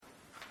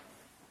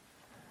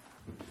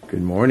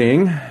Good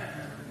morning.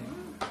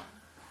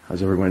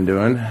 How's everyone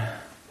doing?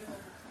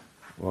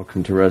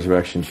 Welcome to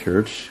Resurrection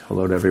Church.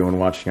 Hello to everyone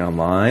watching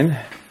online.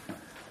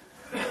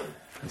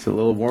 Is it a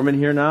little warm in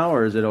here now,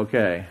 or is it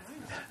okay?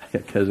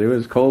 Because it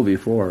was cold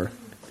before.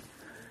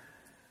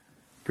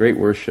 Great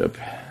worship.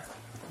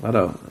 A lot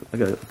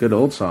of good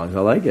old songs.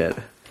 I like it.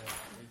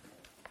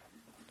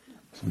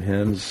 Some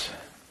hymns.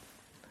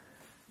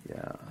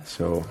 Yeah,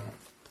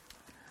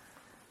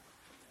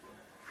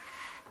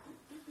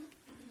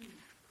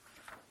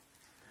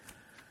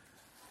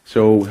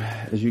 So,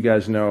 as you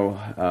guys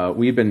know,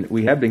 we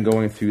have been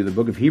going through the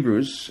book of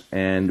Hebrews,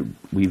 and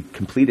we've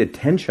completed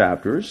 10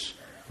 chapters.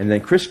 And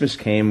then Christmas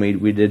came.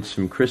 We did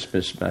some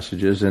Christmas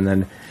messages, and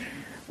then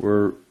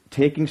we're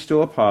taking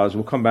still a pause.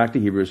 We'll come back to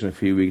Hebrews in a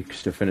few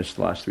weeks to finish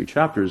the last 3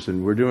 chapters.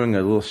 And we're doing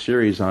a little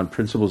series on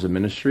principles of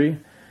ministry,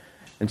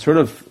 and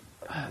this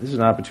is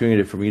an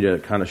opportunity for me to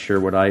kind of share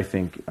what I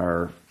think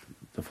are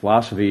the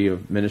philosophy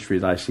of ministry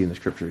that I see in the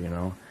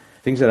Scripture.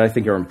 Things that I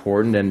think are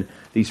important, and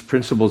these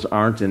principles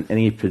aren't in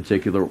any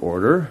particular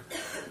order.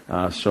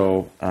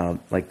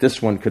 Like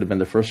this one could have been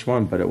the first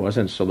one, but it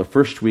wasn't. So the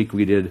first week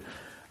we did,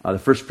 the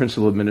first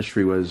principle of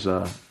ministry was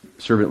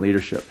servant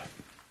leadership.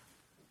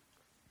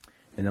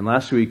 And then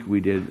last week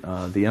we did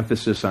the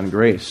emphasis on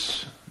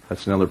grace.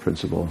 That's another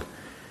principle.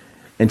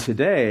 And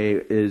today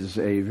is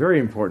a very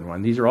important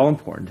one. These are all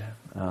important.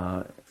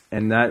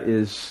 And that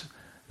is,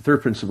 the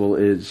third principle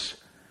is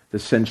the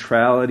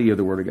centrality of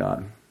the Word of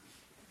God.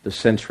 The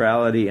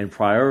centrality and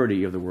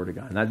priority of the Word of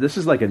God. Now, this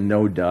is like a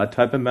no-duh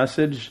type of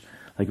message.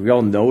 Like, we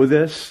all know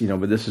this,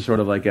 but this is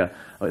sort of like an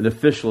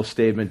official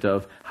statement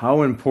of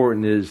how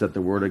important it is that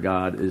the Word of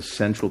God is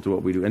central to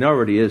what we do. And it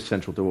already is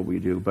central to what we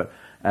do, but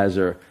as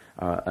an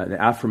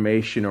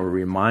affirmation or a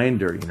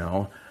reminder,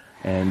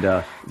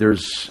 And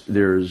there's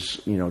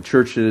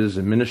churches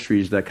and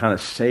ministries that kind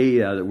of say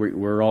that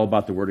we're all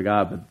about the Word of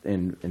God,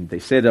 and they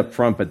say it up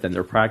front, but then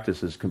their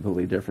practice is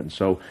completely different.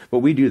 But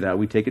we do that.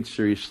 We take it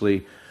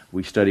seriously.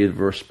 We study it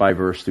verse by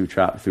verse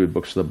through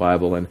books of the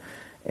Bible,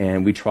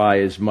 and we try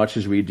as much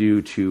as we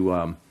do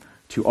to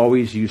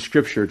always use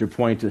Scripture to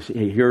point to,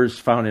 hey, here's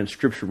found in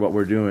Scripture what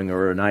we're doing,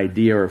 or an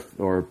idea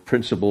or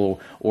principle,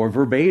 or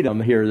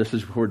verbatim, here, this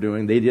is what we're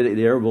doing. They did it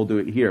there, we'll do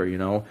it here,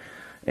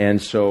 And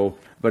so,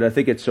 but I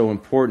think it's so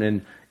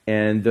important,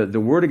 and the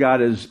Word of God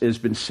has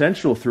been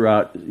central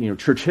throughout,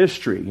 church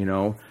history,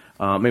 it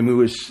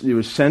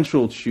was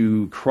central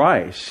to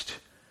Christ.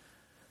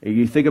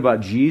 You think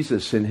about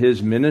Jesus and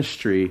his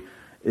ministry,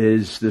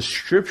 is the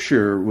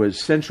Scripture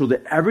was central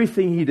to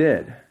everything he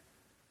did.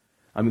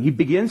 He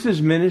begins his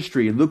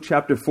ministry in Luke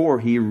chapter 4.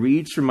 He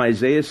reads from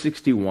Isaiah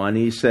 61.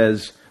 He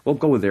says, well,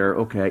 go there.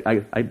 Okay,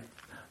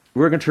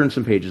 we're going to turn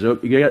some pages.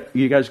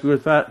 You guys good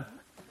with that?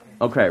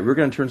 Okay, we're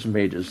going to turn some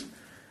pages.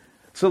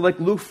 So like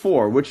Luke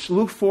 4, which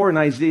Luke 4 and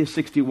Isaiah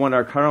 61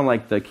 are kind of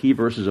like the key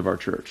verses of our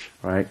church,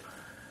 right?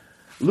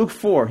 Luke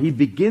 4, he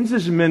begins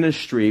his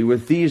ministry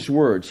with these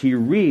words. He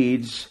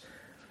reads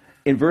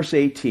in verse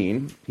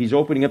 18, he's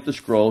opening up the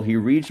scroll, he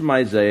reads from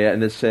Isaiah,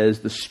 and it says,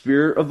 "The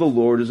Spirit of the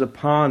Lord is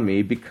upon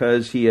me,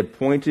 because he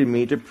appointed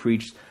me to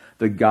preach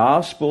the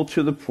gospel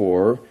to the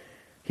poor.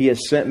 He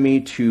has sent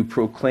me to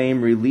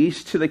proclaim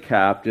release to the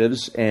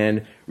captives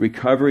and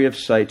recovery of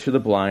sight to the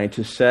blind,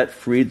 to set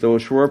free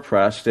those who are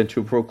oppressed, and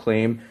to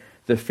proclaim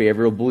the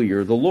favorable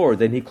year of the Lord."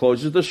 Then he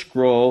closes the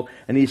scroll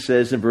and he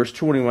says in verse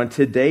 21,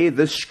 "Today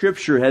this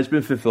Scripture has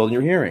been fulfilled in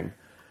your hearing."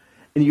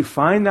 And you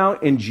find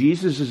out in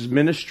Jesus'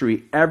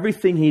 ministry,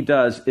 everything he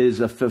does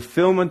is a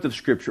fulfillment of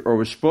Scripture, or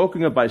was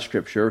spoken of by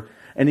Scripture,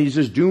 and he's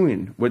just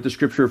doing what the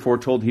Scripture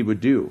foretold he would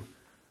do.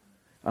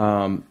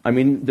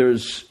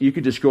 You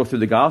could just go through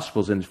the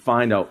Gospels and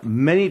find out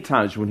many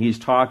times when he's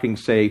talking,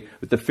 say,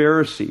 with the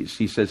Pharisees,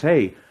 he says,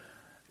 hey,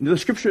 the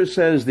Scripture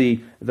says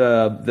the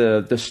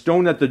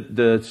stone that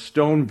the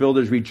stone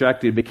builders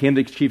rejected became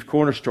the chief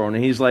cornerstone.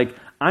 And he's like,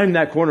 I'm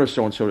that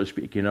cornerstone, so to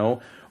speak,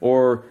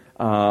 Or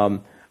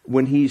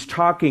when he's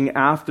talking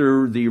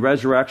after the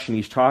resurrection,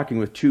 he's talking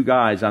with 2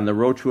 guys on the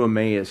road to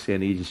Emmaus,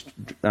 and he's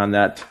on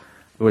that,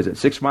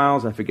 6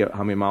 miles? I forget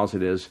how many miles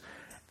it is.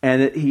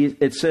 And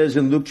it says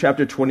in Luke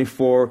chapter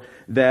 24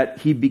 that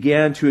he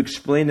began to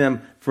explain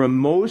them from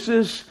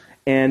Moses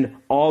and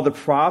all the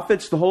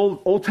prophets, the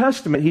whole Old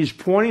Testament. He's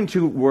pointing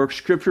to work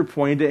Scripture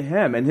pointing to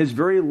him, and his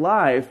very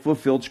life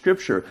fulfilled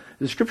Scripture.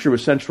 The Scripture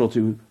was central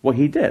to what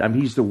he did.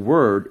 He's the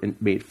Word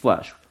made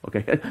flesh.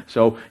 Okay,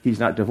 so he's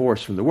not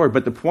divorced from the Word.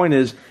 But the point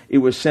is, it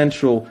was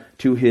central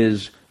to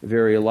his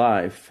very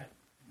life.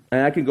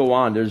 And I could go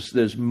on.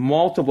 There's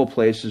multiple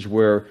places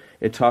where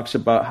it talks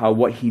about how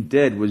what he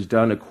did was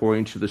done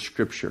according to the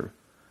Scripture,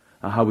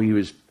 how he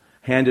was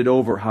handed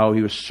over, how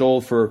he was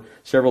sold for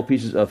 30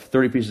 pieces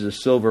of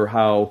silver,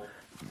 how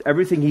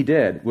everything he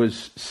did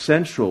was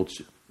central.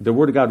 The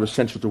Word of God was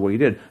central to what he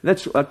did.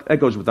 That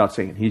goes without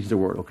saying. He's the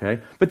Word, okay?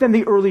 But then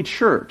the early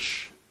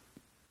church.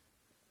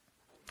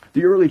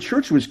 The early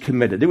church was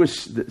committed.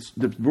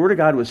 The Word of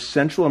God was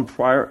central and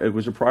it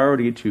was a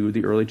priority to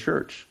the early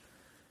church.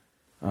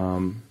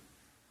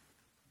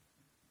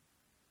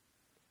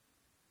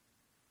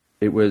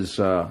 It was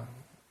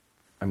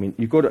I mean,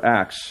 you go to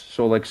Acts,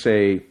 so like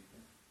say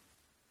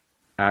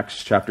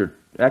Acts chapter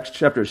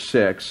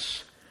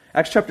 6.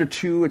 Acts chapter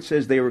 2, it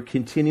says they were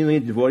continually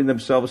devoting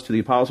themselves to the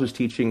apostles'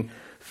 teaching,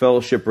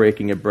 fellowship,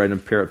 breaking of bread,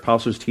 and prayer.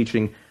 Apostles'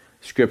 teaching,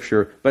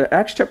 Scripture. But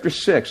Acts chapter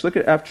 6, look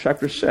at Acts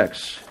chapter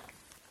 6.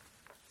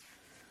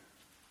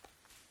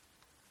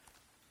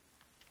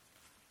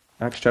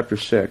 Acts chapter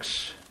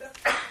 6.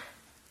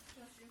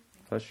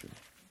 Bless you.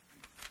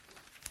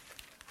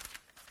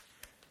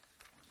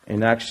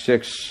 In Acts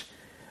 6,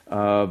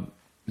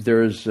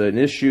 there's an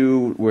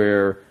issue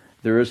where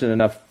there isn't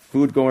enough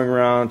food going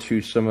around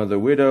to some of the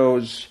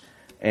widows,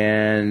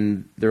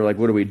 and they're like,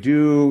 what do we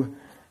do?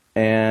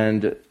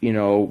 And,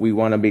 we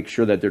want to make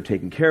sure that they're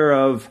taken care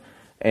of.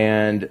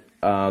 And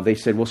they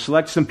said, well,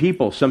 select some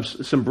people,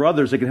 some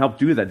brothers that can help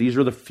do that. These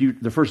are the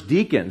first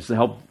deacons to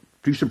help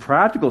do some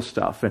practical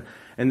stuff.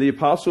 And the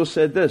apostle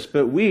said this,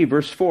 but we,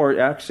 verse 4,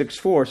 Acts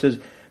 6:4 says,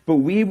 but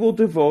we will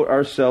devote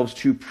ourselves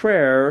to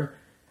prayer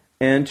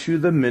and to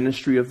the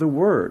ministry of the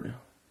word.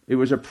 It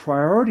was a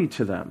priority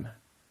to them.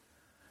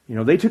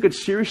 They took it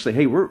seriously.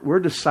 Hey, we're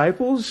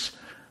disciples,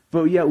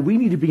 but yet we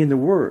need to be in the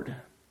word.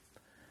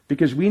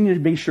 Because we need to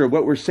make sure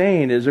what we're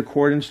saying is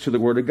accordance to the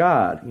word of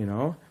God,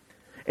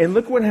 And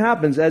look what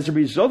happens. As a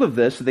result of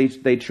this,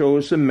 they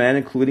chose some men,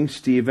 including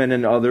Stephen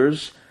and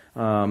others.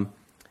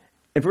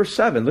 In verse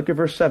 7, look at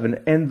verse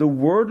 7. And the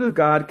word of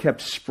God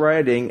kept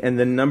spreading, and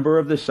the number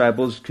of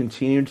disciples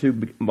continued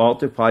to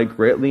multiply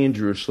greatly in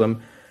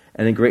Jerusalem,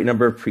 and a great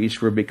number of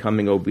priests were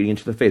becoming obedient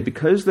to the faith.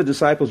 Because the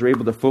disciples were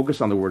able to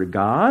focus on the word of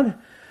God,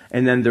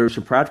 and then there were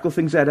some practical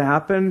things that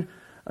happened.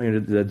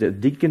 The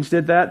deacons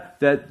did that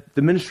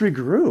the ministry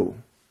grew.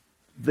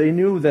 They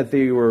knew that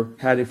they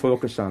had to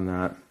focus on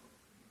that.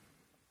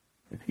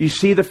 You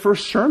see the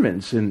first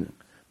sermons in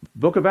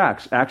book of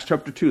Acts, Acts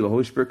chapter 2. The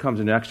Holy Spirit comes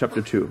in Acts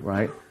chapter 2,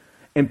 right?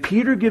 And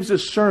Peter gives a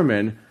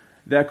sermon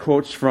that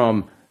quotes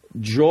from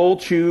Joel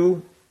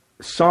 2,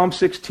 Psalm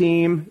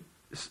 16,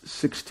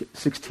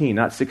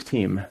 not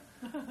 16.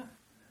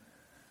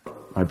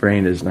 My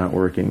brain is not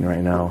working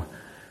right now.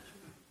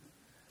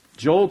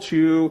 Joel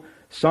 2,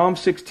 Psalm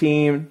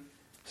 16,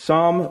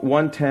 Psalm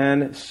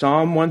 110,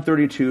 Psalm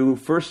 132,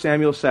 1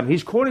 Samuel 7.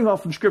 He's quoting all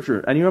from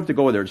Scripture, and you don't have to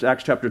go there. It's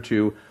Acts chapter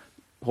 2.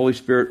 Holy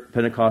Spirit,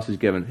 Pentecost is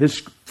given. His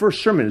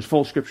first sermon is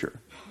full Scripture.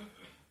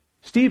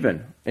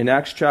 Stephen, in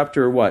Acts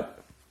chapter what?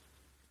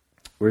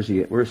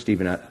 Where's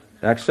Stephen at?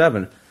 Acts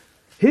 7.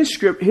 His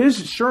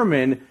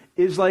sermon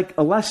is like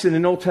a lesson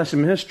in Old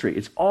Testament history.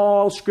 It's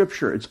all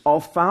Scripture. It's all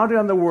founded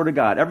on the Word of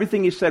God.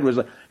 Everything he said was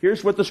like,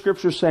 here's what the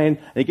Scripture's saying.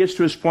 And he gets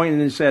to his point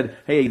and he said,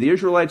 hey, the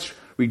Israelites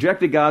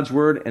rejected God's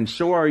Word, and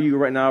so are you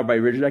right now by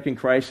rejecting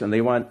Christ, and they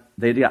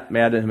got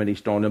mad at him and he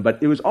stoned him.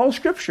 But it was all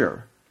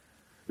Scripture.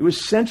 It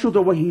was central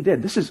to what he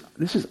did. This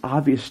is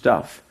obvious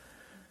stuff.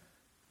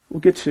 We'll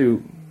get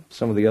to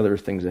some of the other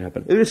things that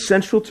happened. It is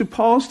central to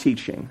Paul's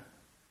teaching.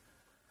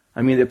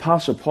 The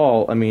Apostle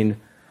Paul,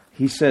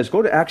 he says,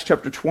 go to Acts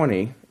chapter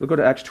 20. We'll go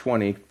to Acts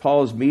 20.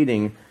 Paul is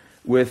meeting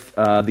with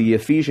the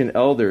Ephesian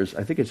elders.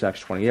 I think it's Acts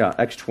 20. Yeah,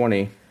 Acts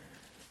 20.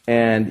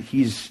 And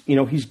he's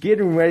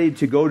getting ready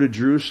to go to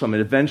Jerusalem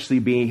and eventually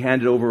being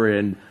handed over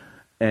and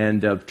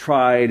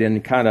tried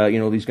and kind of,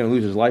 he's going to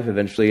lose his life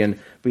eventually.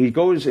 But he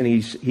goes and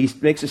he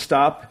makes a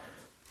stop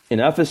in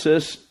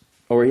Ephesus,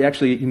 or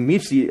he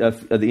meets the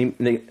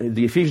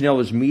Ephesian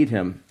elders meet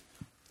him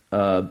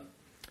on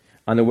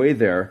the way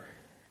there.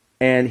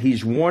 And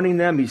he's warning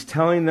them, he's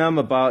telling them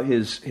about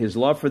his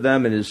love for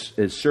them and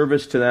his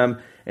service to them.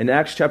 In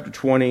Acts chapter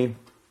 20,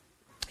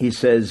 he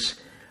says,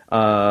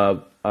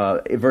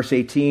 verse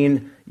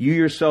 18, you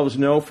yourselves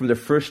know from the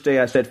first day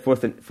I set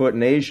foot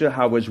in Asia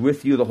how I was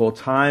with you the whole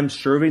time,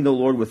 serving the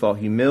Lord with all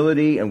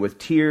humility and with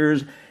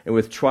tears and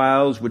with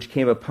trials which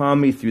came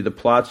upon me through the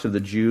plots of the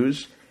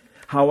Jews,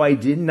 how I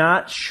did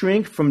not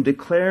shrink from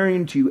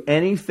declaring to you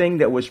anything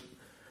that was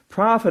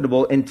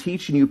profitable and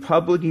teaching you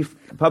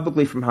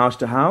publicly from house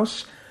to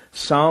house,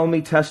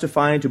 solemnly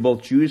testifying to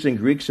both Jews and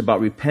Greeks about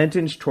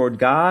repentance toward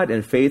God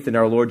and faith in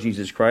our Lord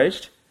Jesus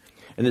Christ.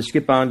 And then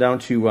skip on down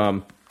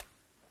to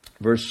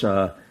verse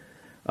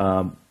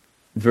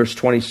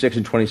 26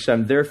 and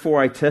 27.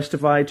 Therefore I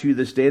testify to you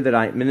this day that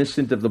I am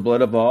innocent of the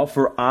blood of all.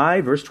 For I,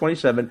 verse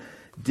 27,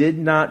 did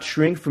not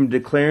shrink from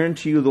declaring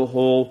to you the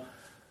whole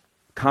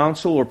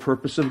counsel or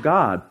purpose of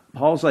God.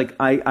 Paul's like,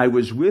 I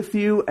was with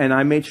you and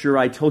I made sure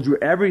I told you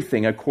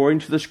everything according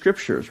to the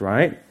Scriptures,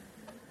 right?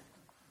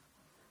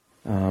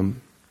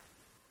 In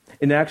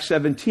Acts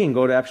 17,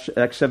 go to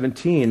Acts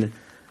 17,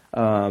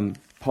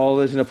 Paul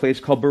is in a place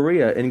called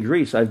Berea in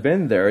Greece. I've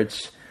been there.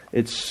 It's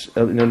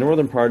in the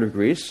northern part of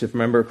Greece, if I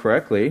remember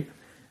correctly.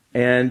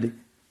 And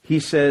he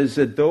says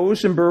that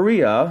those in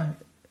Berea,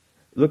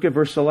 look at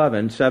verse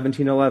 11,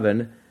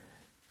 17:11.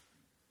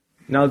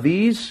 Now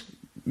these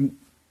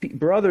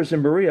brothers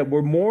in Berea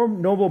were more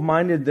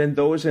noble-minded than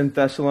those in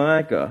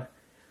Thessalonica,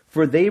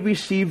 for they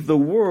received the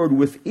word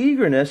with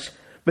eagerness,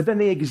 but then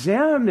they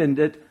examined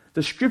it,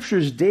 the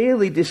Scriptures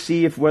daily, to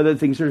see if whether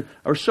things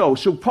are so.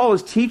 So Paul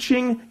is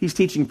teaching, he's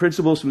teaching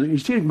principles,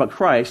 he's teaching about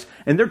Christ,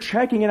 and they're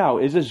checking it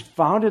out. Is this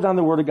founded on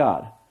the Word of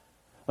God?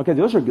 Okay,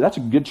 that's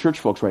good church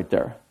folks right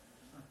there.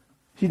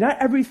 See, not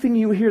everything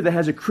you hear that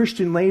has a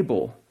Christian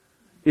label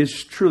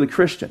is truly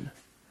Christian.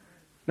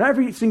 Not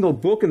every single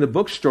book in the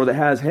bookstore that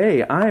has,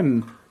 hey,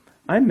 I'm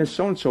Miss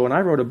So-and-so, and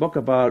I wrote a book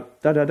about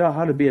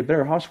how to be a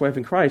better housewife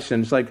in Christ.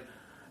 And it's like,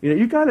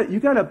 you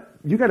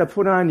gotta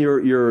put on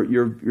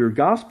your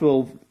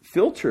gospel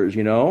filters,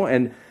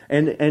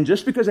 and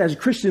just because it has a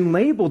Christian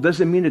label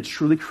doesn't mean it's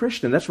truly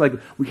Christian. That's like,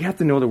 we have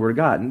to know the Word of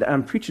God. And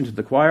I'm preaching to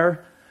the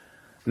choir,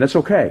 and that's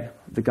okay.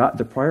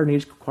 The choir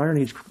needs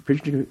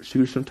preaching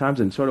to sometimes,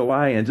 and so do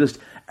I. And just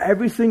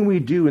everything we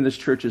do in this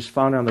church is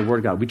founded on the Word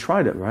of God. We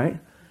tried it, right?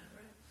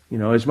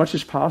 As much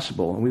as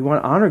possible. And we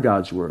want to honor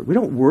God's Word. We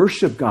don't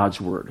worship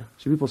God's Word.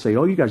 So people say,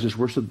 oh, you guys just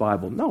worship the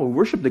Bible. No, we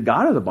worship the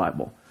God of the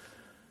Bible.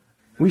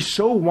 We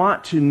so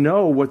want to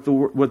know what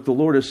the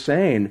Lord is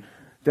saying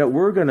that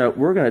we're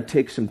gonna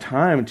take some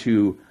time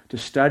to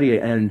study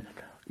it. And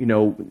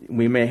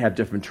we may have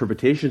different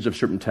interpretations of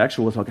certain texts.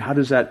 So we'll talk, how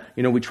does that?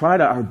 We try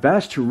our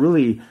best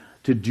to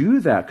do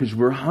that because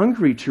we're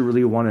hungry to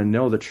really want to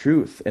know the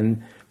truth.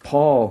 And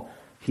Paul,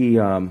 he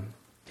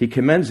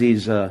commends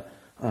these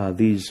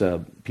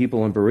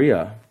people in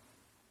Berea.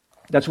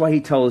 That's why he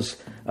tells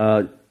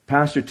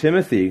Pastor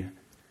Timothy,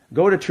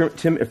 go to 1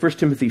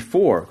 Timothy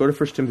 4. Go to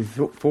 1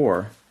 Timothy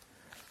 4.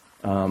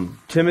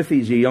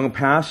 Timothy's a young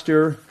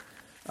pastor.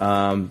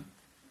 I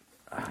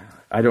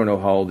don't know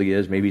how old he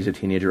is. Maybe he's a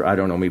teenager. I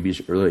don't know. Maybe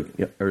he's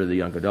early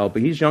young adult.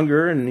 But he's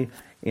younger, and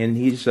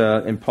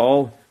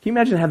Paul. Can you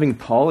imagine having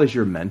Paul as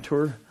your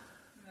mentor?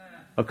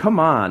 Oh, come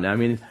on. I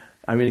mean,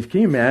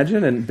 can you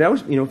imagine? And that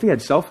was, if he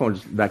had cell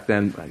phones back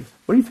then,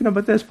 what do you think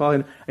about this,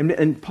 Paul?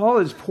 And Paul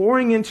is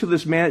pouring into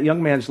this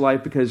young man's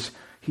life because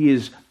he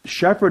is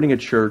shepherding a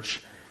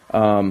church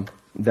and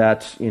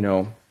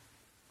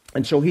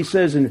so he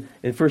says in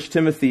 1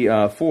 Timothy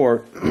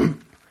 4,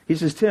 he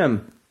says,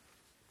 Tim,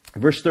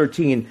 verse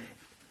 13,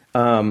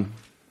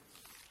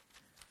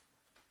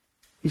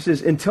 he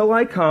says, until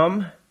I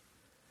come,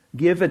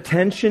 give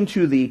attention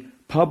to the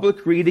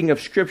public reading of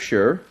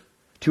Scripture,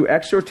 to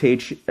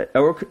exhortation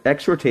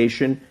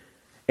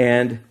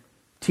and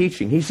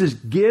teaching. He says,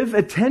 give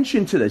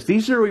attention to this.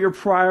 These are your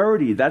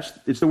priority.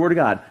 It's the Word of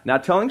God.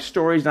 Not telling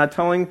stories, not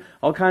telling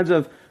all kinds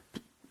of,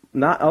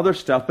 not other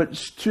stuff, but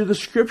to the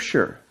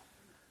Scripture.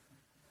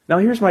 Now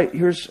I'm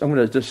going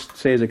to just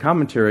say as a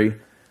commentary,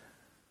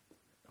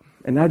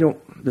 and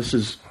this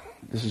is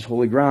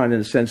holy ground in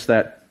the sense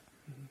that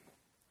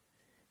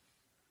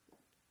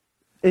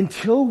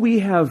until we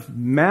have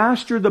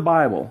mastered the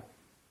Bible,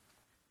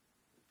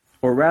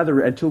 or rather,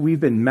 until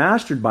we've been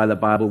mastered by the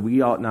Bible,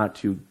 we ought not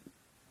to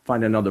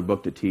find another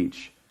book to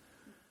teach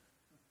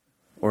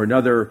or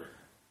another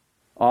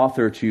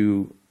author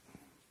to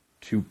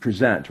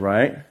present,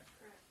 right?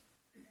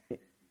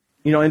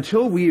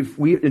 Until we've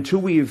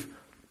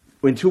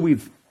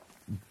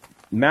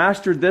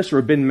mastered this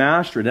or been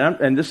mastered,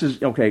 and this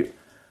is okay.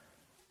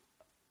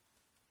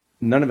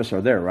 None of us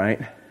are there,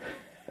 right?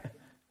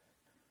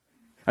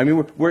 I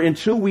mean,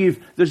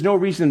 there's no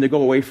reason to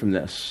go away from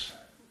this.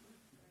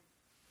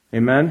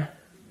 Amen?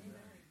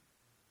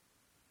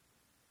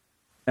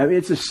 I mean,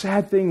 it's a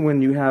sad thing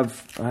when you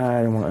have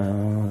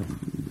some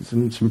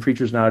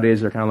preachers nowadays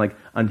that are kind of like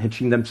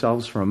unhitching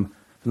themselves from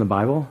the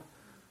Bible.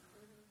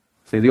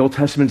 Say the Old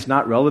Testament's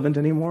not relevant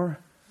anymore.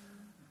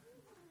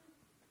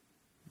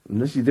 And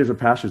there's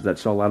pastors that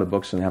sell a lot of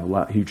books and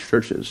have huge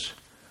churches.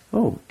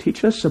 Oh,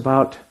 teach us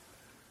about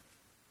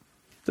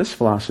this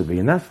philosophy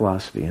and that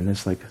philosophy. And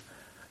it's like,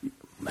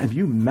 have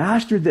you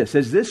mastered this?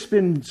 Has this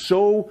been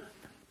so...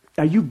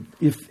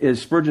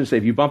 as Spurgeon said,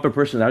 if you bump a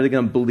person, are they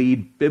going to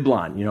believe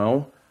Biblon?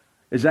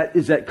 Is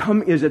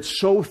it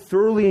so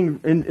thoroughly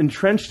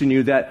entrenched in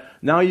you that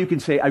now you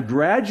can say, I've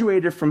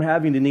graduated from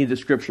having to need the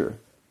Scripture?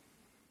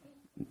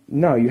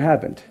 No, you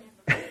haven't.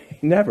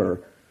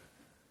 Never.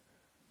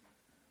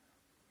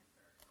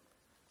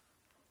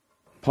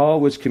 Paul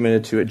was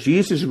committed to it.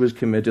 Jesus was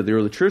committed to it. The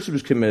early church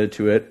was committed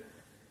to it.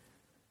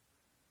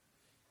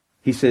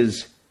 He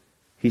says,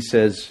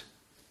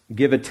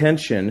 give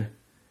attention.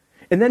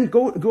 And then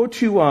go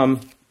to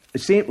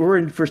we're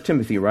in 1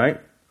 Timothy, right?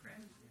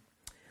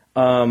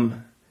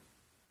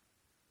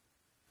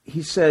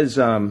 He says,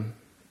 hold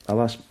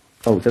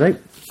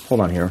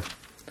on here.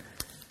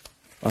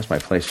 Lost my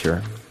place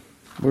here.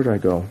 Where did I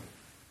go?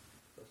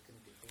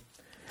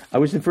 I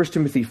was in 1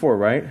 Timothy 4,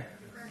 right?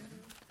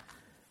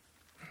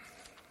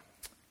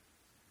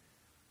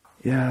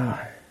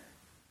 Yeah.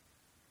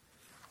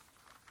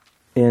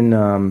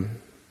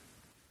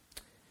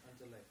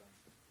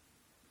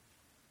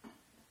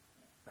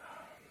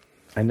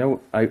 I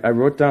know I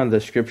wrote down the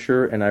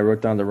scripture and I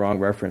wrote down the wrong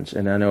reference,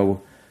 and I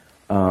know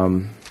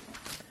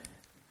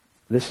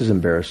this is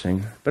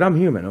embarrassing, but I'm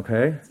human,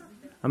 okay?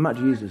 I'm not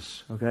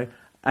Jesus, okay?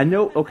 I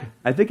know, okay,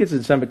 I think it's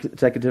in 2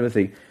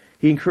 Timothy.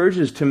 He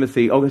encourages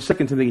Timothy, 2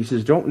 Timothy, he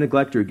says, don't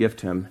neglect your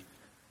gift him.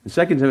 In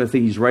 2 Timothy,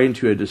 he's writing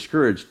to a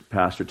discouraged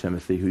pastor,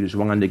 Timothy, who just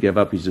wanted to give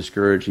up. He's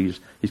discouraged. He's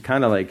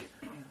kind of like,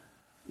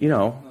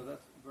 No,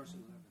 that's verse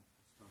 11.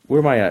 Where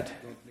am I at?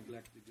 Don't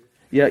neglect the gift.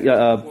 Yeah.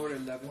 4:11.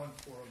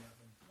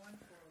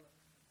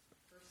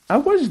 I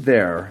was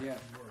there. Yeah.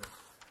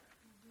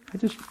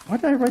 Why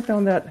did I write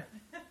down that?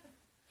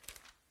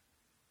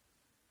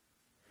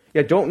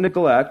 Yeah, don't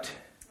neglect.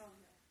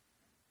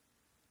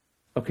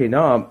 Okay,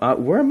 now,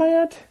 where am I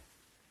at?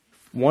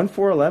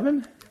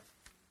 1:4:11?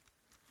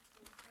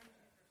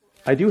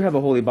 I do have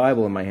a Holy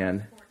Bible in my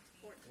hand.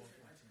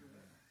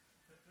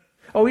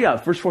 Oh yeah,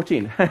 verse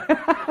 14.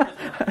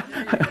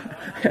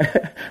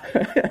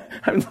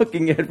 I'm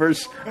looking at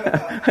verse...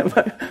 11 was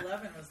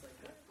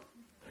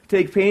like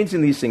Take pains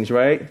in these things,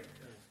 right?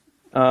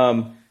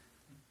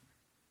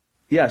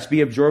 Yes,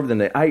 be absorbed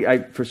in it. I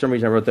for some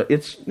reason I wrote that.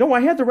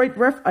 I had the right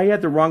I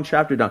had the wrong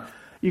chapter down.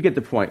 You get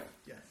the point.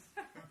 yes.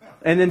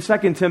 And then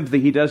 2 Timothy,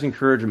 he does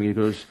encourage me. He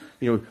goes,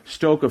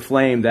 stoke a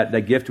flame, that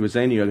gift was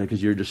in you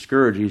because you're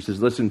discouraged. He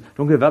says, listen,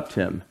 don't give up to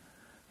him.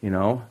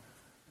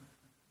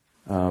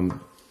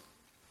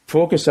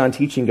 Focus on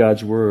teaching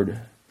God's word.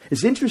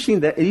 It's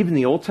interesting that even in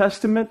the Old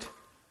Testament,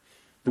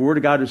 the word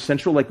of God is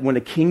central. Like when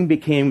a king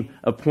became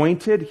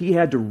appointed, he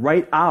had to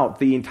write out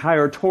the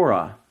entire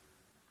Torah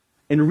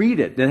and read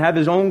it and have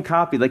his own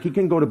copy. Like he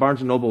can go to Barnes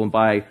and Noble and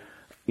buy,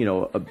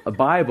 a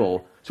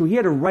Bible. So he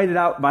had to write it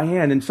out by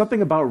hand. And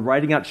something about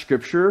writing out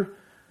Scripture,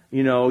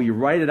 you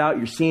write it out,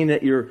 you're seeing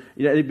it,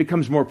 it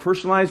becomes more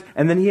personalized.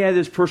 And then he had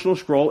his personal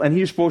scroll, and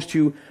he was supposed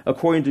to,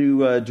 according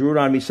to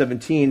Deuteronomy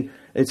 17,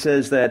 it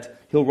says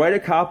that he'll write a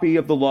copy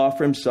of the law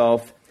for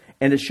himself,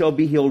 and it shall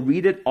be he'll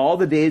read it all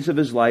the days of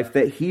his life,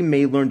 that he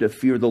may learn to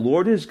fear the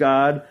Lord his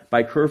God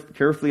by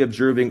carefully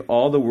observing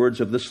all the words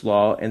of this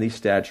law and these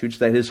statutes,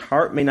 that his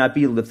heart may not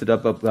be lifted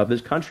up above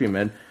his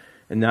countrymen,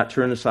 and not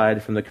turn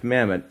aside from the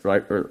commandment,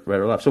 right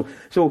or left.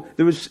 So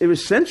it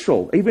was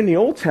central, even in the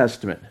Old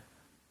Testament.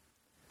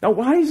 Now,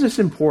 why is this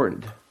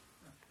important?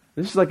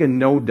 This is like a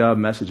no-dub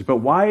message, but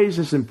why is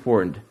this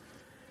important?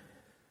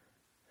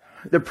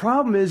 The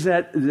problem is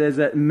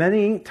that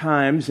many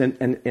times,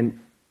 and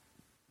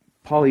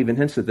Paul even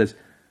hints at this,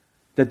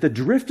 that the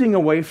drifting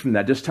away from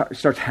that just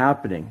starts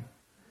happening,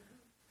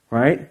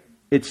 right?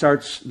 It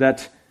starts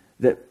that,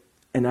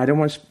 and I don't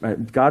want to,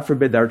 God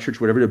forbid that our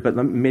church would ever do it, but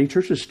many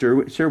churches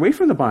steer away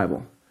from the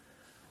Bible.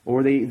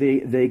 Or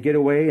they get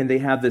away and they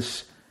have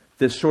this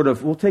sort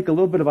of, we'll take a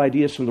little bit of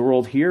ideas from the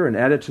world here and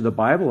add it to the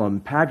Bible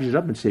and package it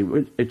up and say,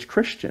 it's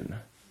Christian.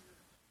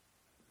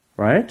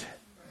 Right?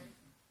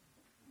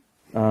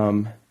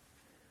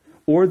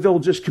 Or they'll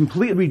just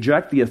completely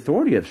reject the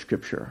authority of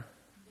Scripture.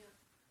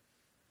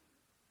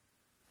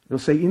 They'll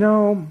say,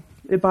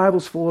 the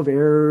Bible's full of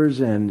errors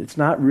and it's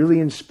not really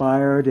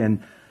inspired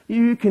and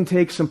you can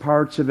take some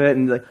parts of it.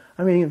 And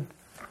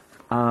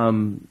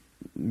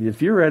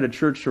if you're at a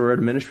church or at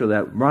a ministry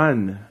that,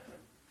 run,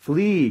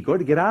 flee,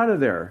 get out of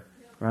there,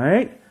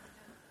 right?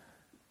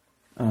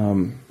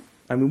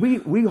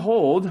 We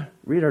hold,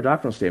 read our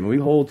doctrinal statement, we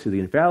hold to the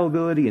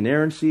infallibility,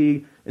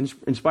 inerrancy,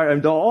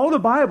 inspired. All the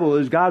Bible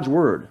is God's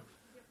word.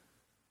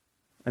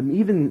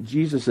 Even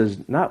Jesus says,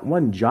 not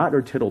one jot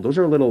or tittle. Those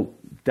are little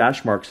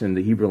dash marks in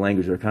the Hebrew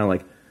language. They're kind of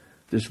like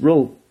this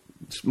real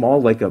small,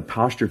 like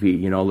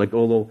apostrophe, like a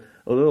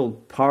little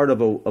part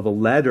of a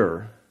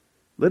letter.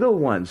 Little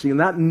ones.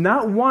 Not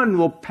one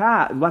will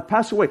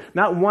pass away.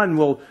 Not one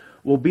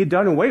will be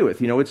done away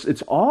with.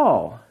 It's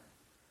all.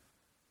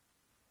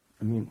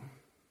 And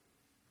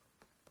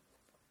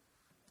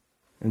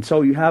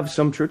so you have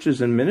some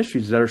churches and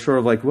ministries that are sort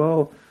of like,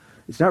 well,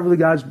 it's not really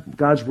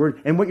God's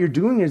word. And what you're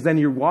doing is then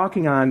you're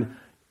walking on,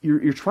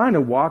 you're trying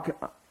to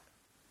walk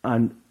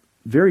on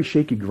very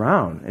shaky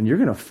ground, and you're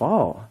going to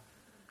fall.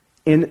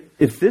 And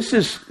if this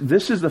is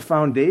the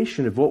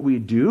foundation of what we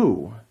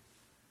do,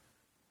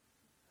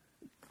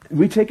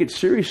 we take it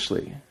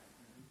seriously.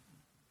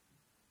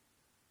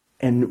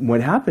 And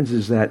what happens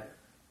is that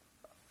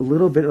a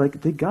little bit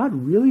like, did God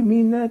really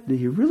mean that? Did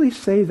he really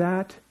say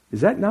that?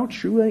 Is that now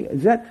true?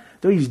 Is that,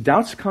 these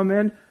doubts come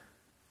in,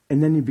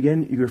 and then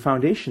your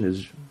foundation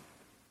is,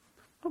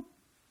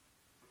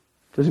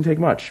 doesn't take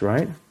much,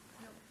 right?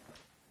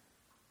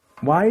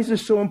 Why is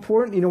this so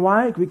important? You know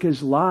why?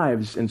 Because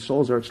lives and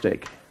souls are at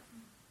stake.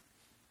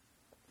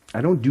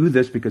 I don't do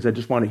this because I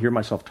just want to hear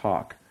myself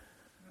talk.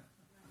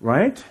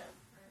 Right?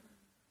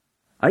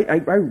 I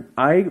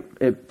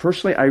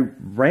personally, I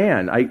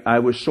ran. I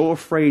was so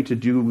afraid to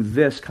do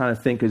this kind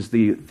of thing because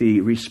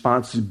the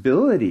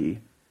responsibility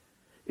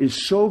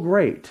is so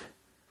great.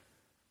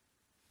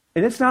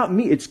 And it's not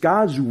me, it's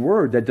God's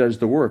word that does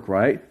the work,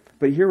 right?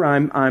 But here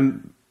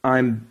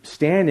I'm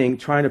standing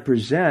trying to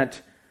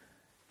present,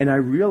 and I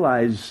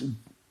realize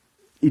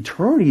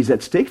eternity is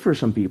at stake for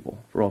some people,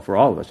 for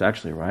all of us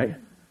actually, right?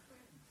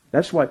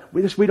 That's why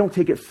we don't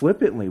take it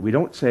flippantly. We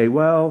don't say,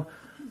 well,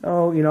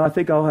 I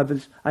think I'll have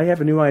this. I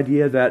have a new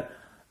idea that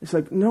it's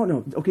like,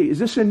 no. Okay, is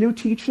this a new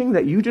teaching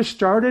that you just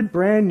started,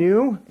 brand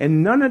new,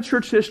 and none in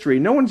church history?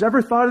 No one's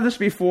ever thought of this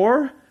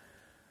before.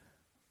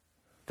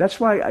 That's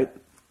why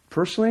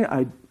personally,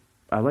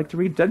 I like to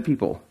read dead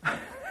people,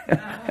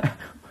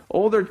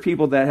 older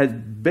people that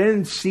have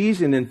been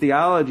seasoned in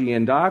theology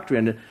and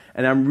doctrine,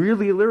 and I'm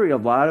really leery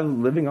of a lot of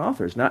living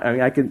authors.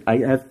 I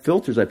have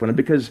filters I put on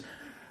because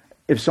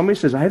if somebody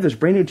says I have this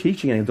brand new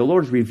teaching and the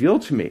Lord's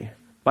revealed to me,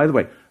 By the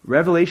way,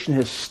 revelation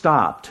has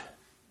stopped.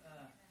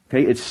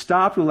 Okay, it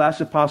stopped with the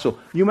last apostle.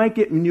 You might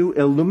get new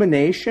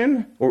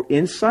illumination or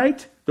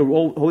insight. The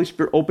Holy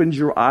Spirit opens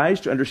your eyes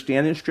to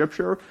understanding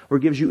Scripture or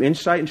gives you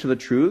insight into the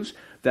truths.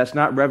 That's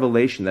not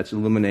revelation, that's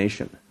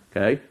illumination.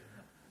 Okay?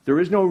 There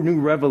is no new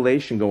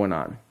revelation going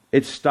on.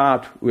 It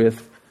stopped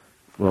with,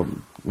 well,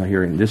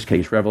 here in this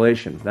case,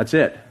 revelation. That's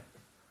it.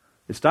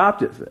 It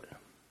stopped at it.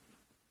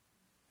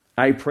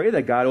 I pray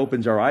that God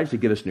opens our eyes to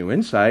give us new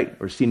insight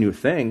or see new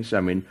things. I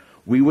mean,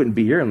 we wouldn't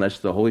be here unless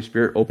the Holy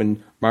Spirit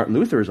opened Martin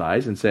Luther's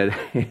eyes and said,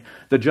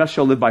 the just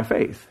shall live by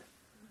faith.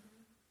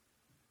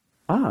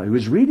 He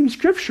was reading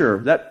Scripture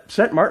that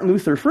set Martin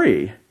Luther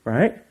free,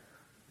 right?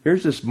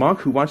 Here's this monk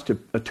who wants to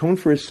atone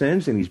for his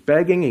sins, and he's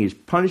begging, and he's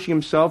punishing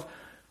himself.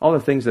 All the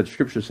things that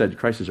Scripture said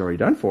Christ has already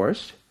done for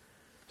us.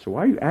 So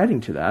why are you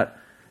adding to that?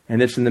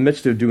 And it's in the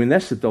midst of doing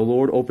this that the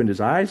Lord opened his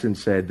eyes and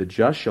said, the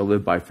just shall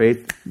live by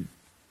faith.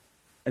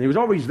 And he was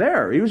always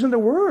there. He was in the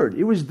Word.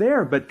 He was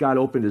there, but God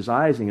opened his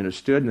eyes and he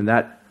understood, and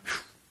that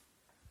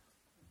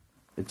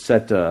it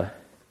set the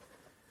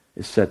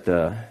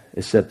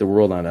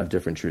world on a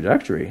different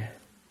trajectory.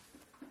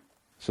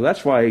 So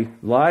that's why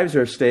lives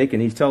are at stake.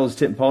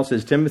 And Paul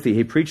says, Timothy,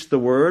 he preached the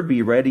word,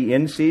 be ready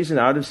in season,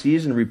 out of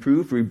season,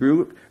 reproof,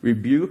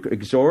 rebuke,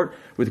 exhort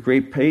with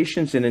great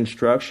patience and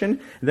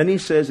instruction. And then he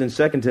says in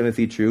 2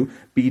 Timothy 2,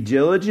 be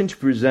diligent to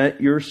present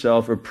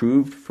yourself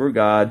approved for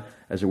God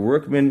as a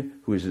workman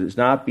who does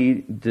not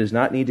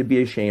need to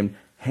be ashamed,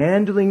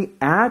 handling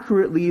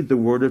accurately the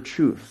word of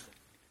truth.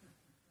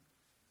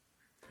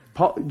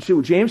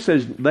 James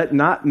says, let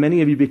not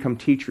many of you become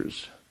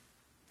teachers.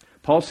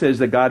 Paul says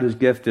that God has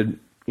given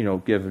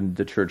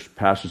the church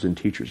pastors and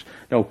teachers.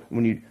 No,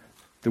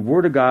 the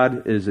word of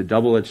God is a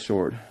double-edged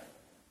sword.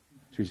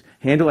 So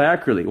handle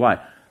accurately. Why?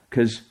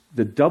 Because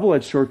the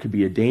double-edged sword could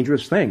be a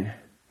dangerous thing.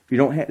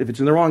 If it's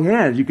in the wrong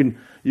hands, you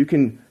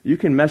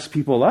can mess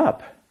people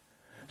up.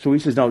 So he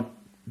says, now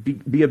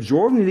be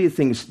absorbed in these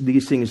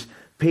things.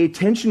 Pay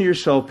attention to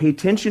yourself. Pay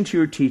attention to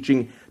your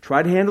teaching.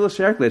 Try to handle this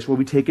accurately. That's why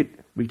we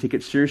take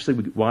it seriously.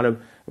 We want to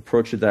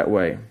approach it that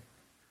way.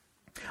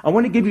 I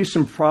want to give you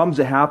some problems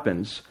that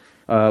happens,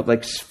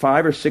 like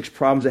 5 or 6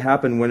 problems that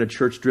happen when a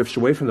church drifts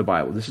away from the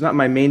Bible. This is not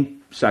my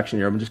main section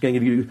here. I'm just going to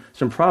give you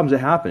some problems that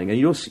are happening, and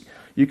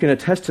you can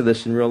attest to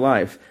this in real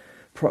life.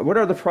 What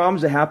are the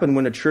problems that happen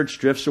when a church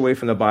drifts away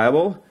from the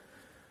Bible?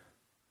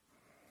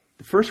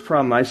 The first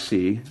problem I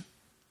see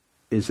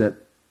is that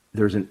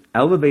there's an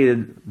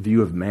elevated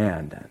view of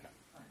man then.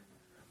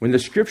 When the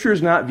Scripture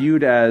is not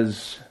viewed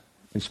as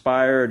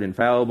inspired,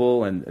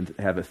 infallible, and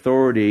have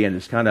authority, and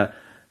it's kind of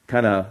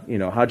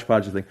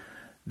hodgepodge thing,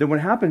 then what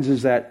happens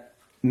is that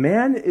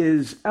man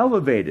is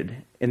elevated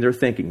in their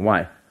thinking.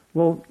 Why?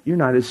 Well, you're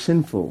not as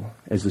sinful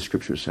as the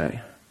Scriptures say.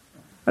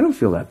 I don't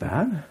feel that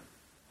bad.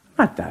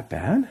 Not that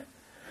bad.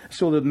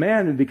 So the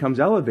man becomes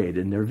elevated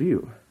in their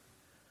view.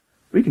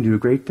 We can do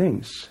great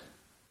things.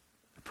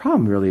 The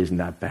problem really isn't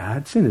that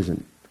bad. Sin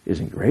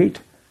isn't great.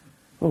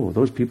 Oh,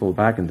 those people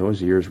back in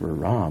those years were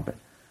wrong, but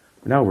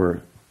now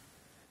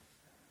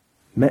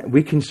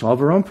we can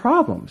solve our own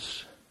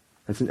problems.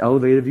 That's an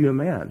elevated view of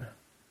man.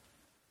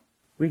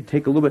 We can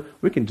take a little bit,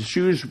 we can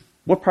choose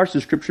what parts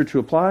of Scripture to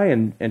apply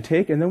and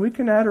take, and then we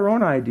can add our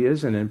own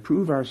ideas and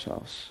improve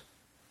ourselves.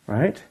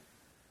 Right?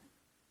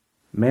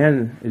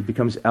 Man, it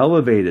becomes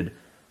elevated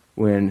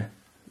when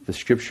the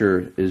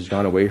Scripture is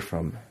gone away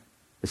from.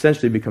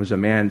 Essentially becomes a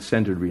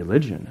man-centered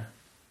religion.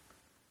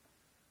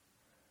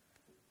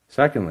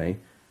 Secondly,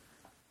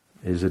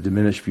 is a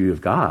diminished view of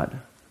God.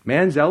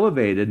 Man's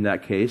elevated in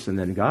that case, and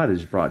then God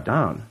is brought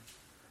down.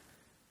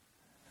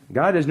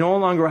 God is no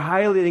longer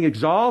highly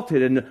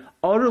exalted and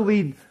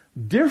utterly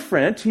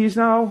different. He's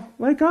now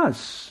like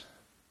us.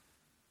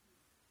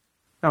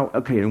 Now,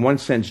 okay, in one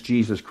sense,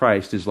 Jesus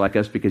Christ is like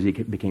us because he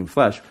became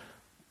flesh,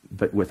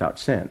 but without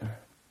sin.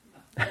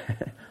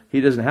 He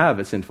doesn't have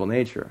a sinful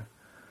nature.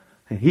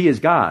 He is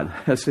God.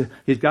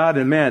 He's God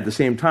and man at the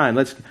same time.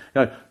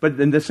 But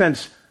in the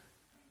sense,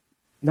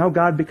 now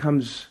God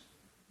becomes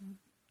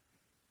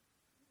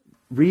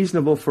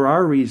reasonable for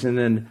our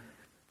reason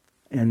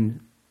and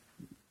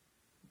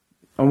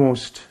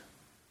almost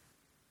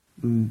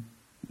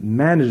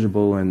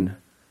manageable and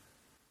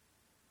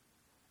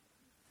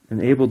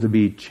able to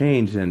be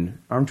changed and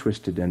arm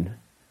twisted and,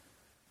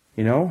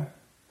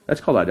 that's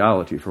called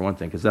idolatry for one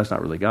thing, because that's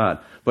not really God.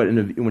 But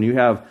when you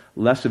have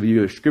less of a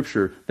view of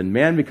Scripture, then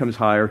man becomes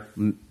higher,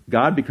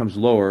 God becomes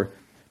lower.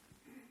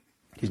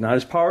 He's not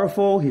as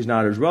powerful. He's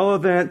not as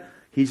relevant.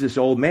 He's this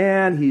old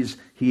man. He's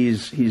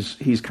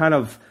kind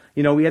of,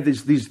 we have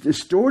these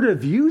distorted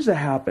views that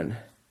happen.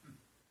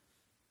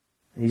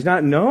 He's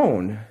not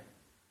known.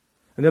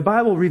 And the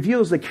Bible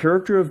reveals the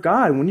character of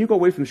God. And when you go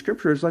away from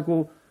Scripture, it's like,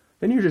 well,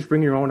 then you just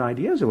bring your own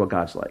ideas of what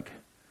God's like.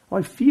 Oh,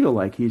 I feel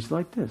like He's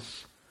like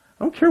this.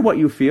 I don't care what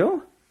you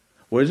feel.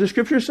 What does the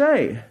Scripture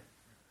say?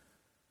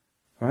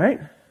 Right?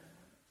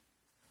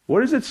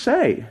 What does it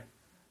say?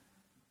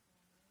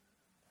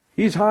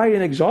 He's high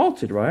and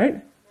exalted,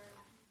 right?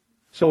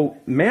 So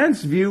the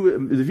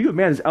view of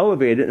man is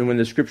elevated, and when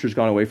the Scripture's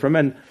gone away from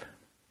him,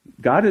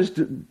 God is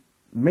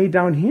made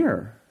down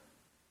here.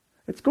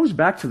 It goes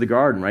back to the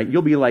garden, right?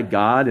 You'll be like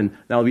God, and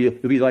now you'll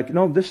be like,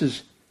 no, this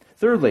is...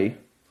 Thirdly,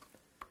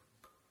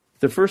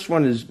 the first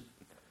one is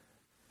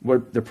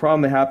what the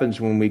problem that happens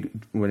when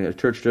a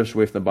church drifts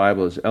away from the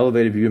Bible is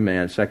elevated view of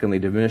man. Secondly,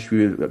 diminished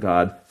view of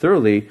God.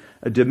 Thirdly,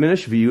 a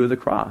diminished view of the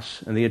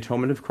cross and the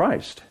atonement of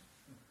Christ.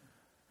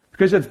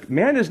 Because if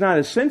man is not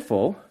as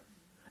sinful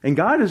and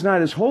God is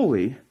not as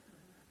holy,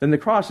 then the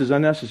cross is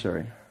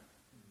unnecessary.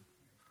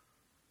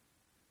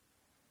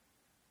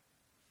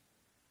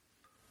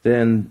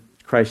 Then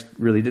Christ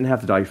really didn't have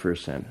to die for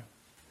his sin.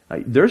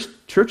 There's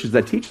churches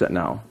that teach that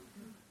now.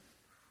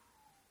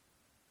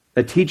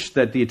 That teach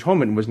that the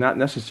atonement was not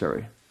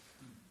necessary.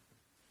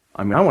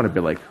 I mean, I want to be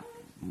like,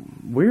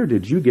 where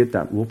did you get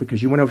that? Well,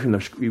 because you went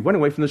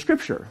away from the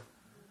Scripture.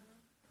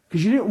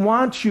 Because you didn't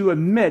want to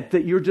admit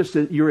that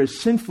you're as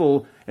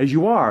sinful as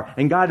you are,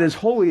 and God as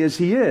holy as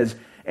He is,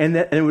 and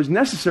it was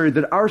necessary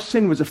that our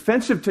sin was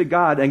offensive to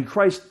God, and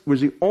Christ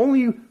was the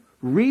only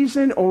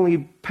reason, only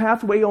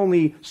pathway,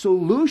 only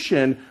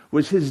solution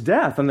was His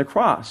death on the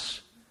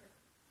cross.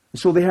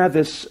 So they have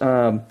this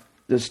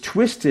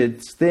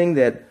twisted thing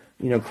that,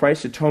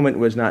 Christ's atonement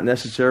was not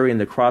necessary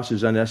and the cross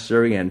is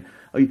unnecessary, and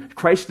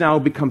Christ now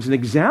becomes an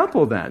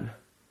example then.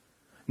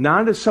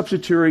 Not a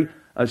substitutory,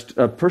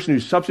 a person who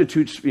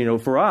substitutes,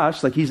 for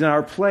us, like He's in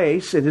our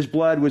place and His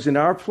blood was in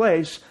our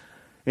place.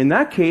 In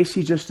that case,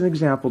 He's just an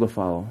example to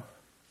follow.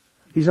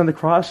 He's on the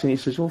cross and He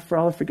says, for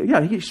all I forget.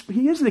 Yeah,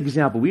 he is an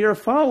example. We are to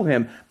follow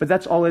Him, but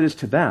that's all it is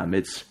to them.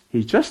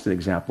 He's just an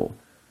example.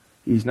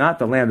 He's not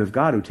the Lamb of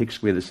God who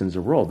takes away the sins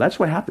of the world. That's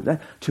what happened.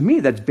 To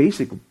me, that's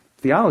basic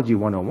theology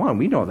 101.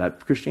 We know that,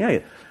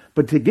 Christianity.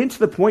 But to get to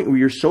the point where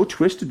you're so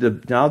twisted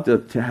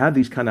to have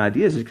these kind of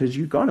ideas is because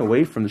you've gone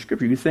away from the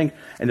Scripture. You think,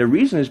 and the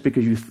reason is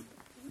because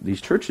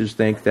these churches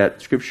think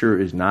that Scripture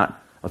is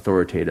not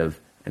authoritative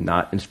and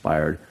not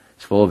inspired.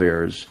 It's full of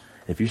errors.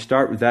 If you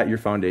start with that, your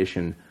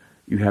foundation,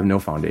 you have no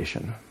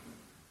foundation.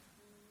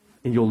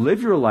 And you'll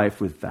live your life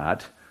with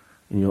that,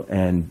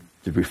 and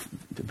the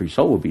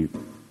result will be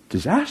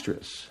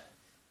disastrous.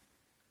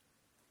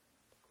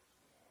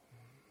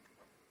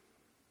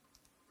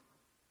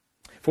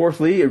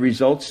 Fourthly, it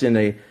results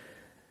in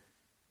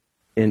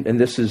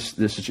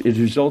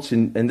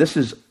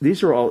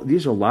these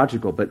are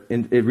logical, but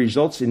it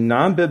results in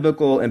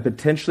non-biblical and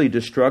potentially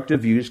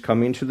destructive views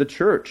coming to the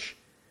church.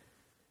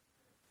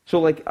 So,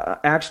 like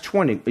Acts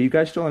 20. Are you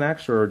guys still in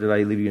Acts, or did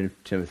I leave you in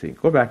Timothy?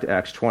 Go back to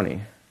Acts 20.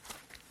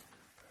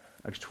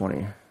 Acts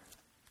 20.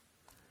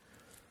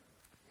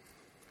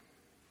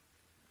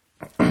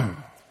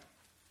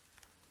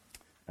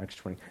 Acts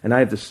 20. And I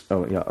have this,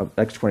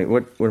 Acts 20.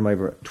 What am I?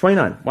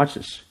 29. Watch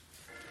this.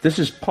 This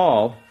is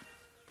Paul.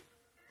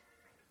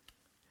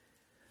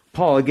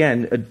 Paul,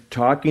 again,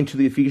 talking to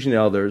the Ephesian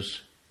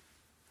elders.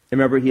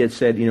 Remember, he had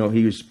said,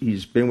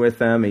 he's been with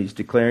them, he's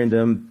declaring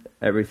them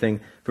everything.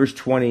 Verse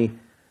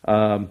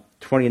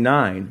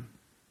 29.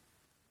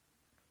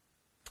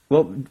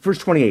 Well, verse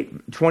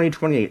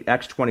 28,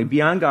 Acts 20.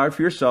 Be on guard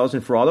for yourselves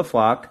and for all the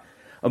flock,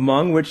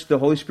 among which the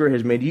Holy Spirit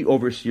has made you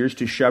overseers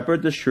to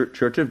shepherd the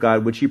church of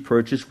God, which He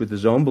purchased with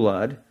His own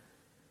blood.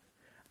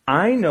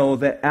 I know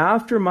that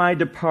after my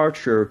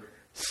departure,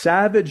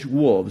 savage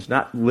wolves,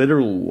 not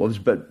literal wolves,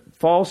 but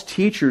false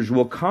teachers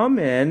will come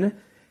in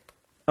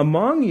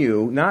among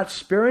you, not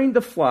sparing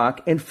the flock,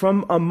 and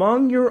from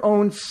among your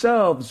own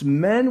selves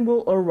men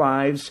will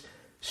arise,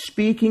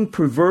 speaking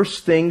perverse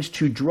things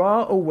to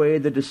draw away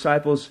the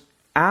disciples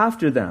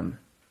after them.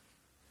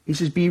 He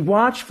says, be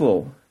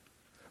watchful,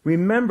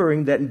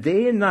 remembering that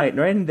day and night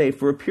and day,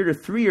 for a period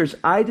of 3 years,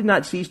 I did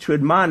not cease to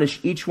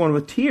admonish each one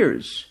with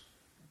tears.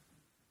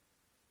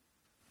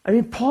 I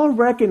mean, Paul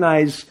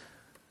recognized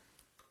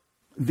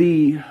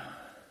the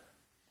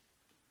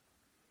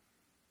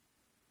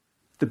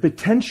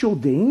potential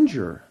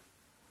danger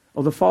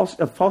of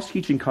false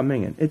teaching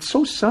coming in. It's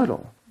so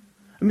subtle.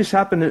 I mean, this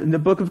happened in the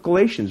book of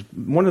Galatians.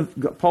 One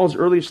of Paul's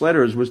earliest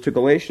letters was to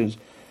Galatians.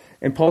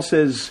 And Paul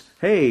says,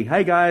 hey,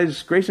 hi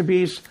guys, grace and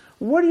peace.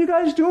 What are you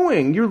guys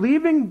doing? You're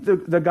leaving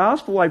the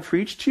gospel I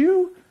preached to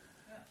you?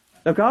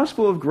 The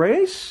gospel of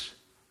grace?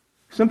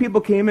 Some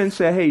people came in and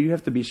said, hey, you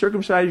have to be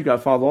circumcised, you've got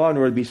to follow the law in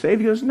order to be saved.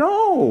 He goes,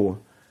 no.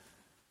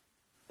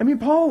 I mean,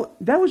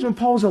 that was when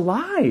Paul's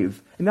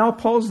alive. And now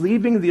Paul's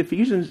leaving the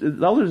Ephesians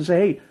elders and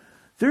say, hey,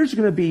 there's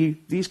going to be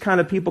these kind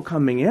of people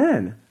coming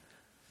in.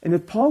 And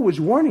if Paul was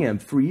warning them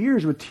for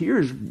years with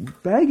tears,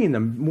 begging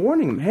them,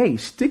 warning them, hey,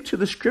 stick to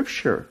the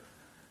Scripture.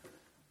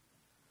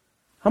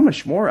 How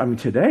much more? I mean,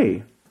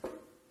 today,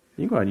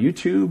 you go on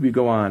YouTube, you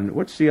go on,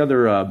 what's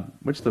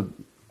the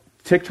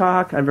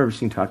TikTok? I've never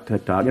seen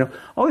TikTok.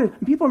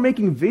 People are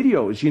making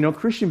videos,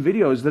 Christian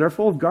videos that are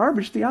full of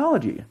garbage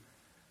theology.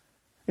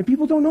 And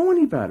people don't know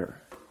any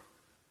better.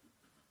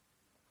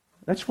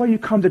 That's why you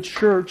come to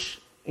church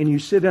and you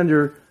sit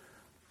under,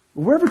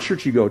 wherever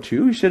church you go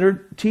to, you sit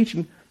under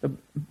teaching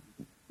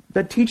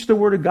that teach the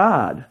Word of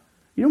God.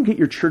 You don't get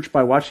your church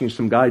by watching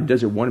some guy who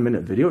does a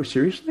 1-minute video.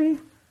 Seriously?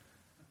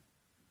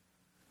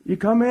 You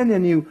come in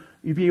and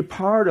you be a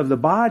part of the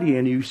body,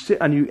 and you sit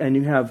and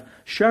you have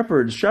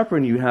shepherds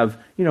shepherding. You have,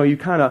 you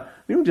kind of,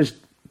 just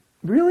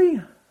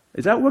really.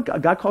 Is that what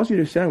God calls you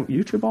to sit on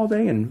YouTube all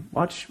day and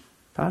watch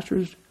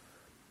pastors?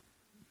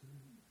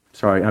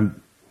 Sorry,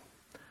 am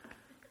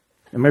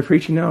I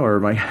preaching now, or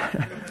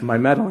am I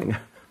meddling?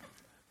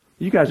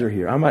 You guys are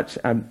here.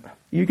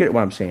 You get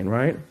what I'm saying,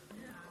 right?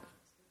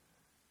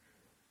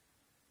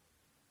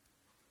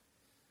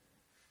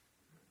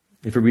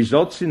 If it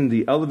results in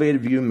the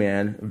elevated view of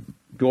man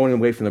going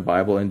away from the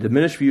Bible and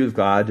diminished view of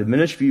God,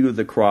 diminished view of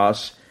the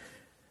cross,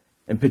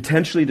 and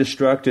potentially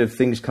destructive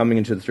things coming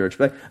into the church.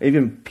 But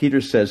even Peter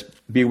says,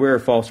 beware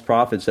of false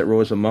prophets that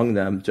rose among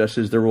them, just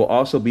as there will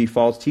also be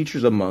false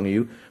teachers among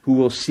you who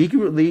will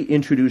secretly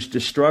introduce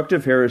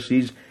destructive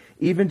heresies,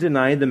 even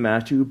denying the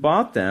master who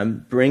bought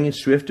them, bringing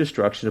swift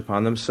destruction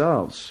upon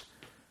themselves.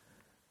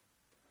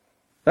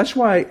 That's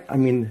why,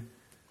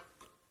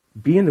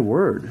 be in the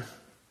Word.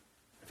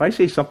 If I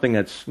say something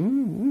that's, I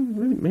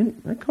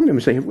come to him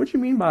and say, what do you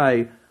mean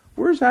by,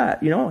 where's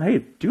that?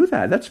 Hey, do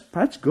that.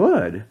 That's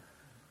good.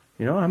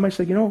 I might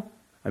say,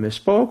 I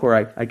misspoke, or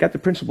I got the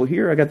principle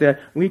here, I got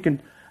that. We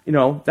can,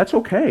 that's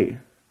okay.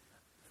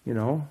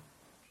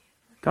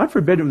 God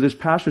forbid if there's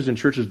pastors in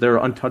churches, they're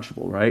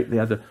untouchable, right? They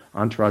have the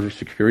entourage of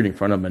security in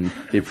front of them, and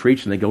they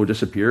preach and they go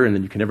disappear, and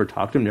then you can never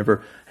talk to them,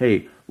 never,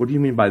 hey, what do you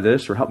mean by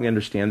this? Or help me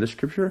understand this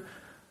scripture.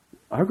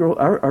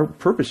 Our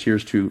purpose here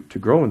is to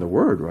grow in the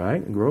Word,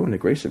 right? And grow in the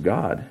grace of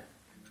God.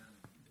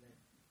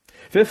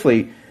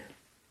 Fifthly,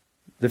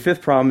 the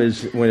fifth problem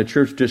is when a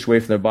church drifts away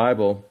from the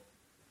Bible,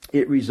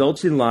 it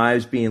results in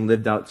lives being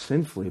lived out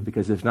sinfully,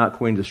 because it's not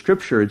according to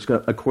Scripture, it's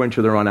according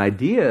to their own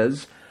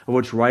ideas of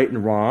what's right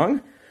and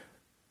wrong,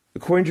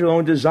 according to their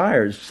own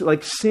desires.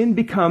 Like sin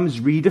becomes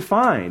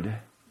redefined.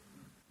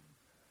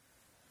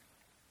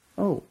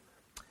 Oh,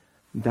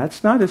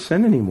 that's not a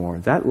sin anymore.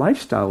 That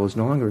lifestyle is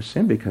no longer a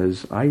sin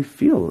because I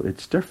feel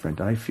it's different.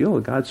 I feel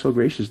God's so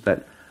gracious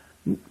that,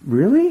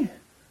 really? Are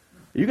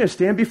you going to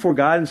stand before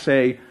God and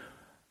say,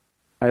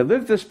 I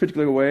lived this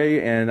particular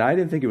way and I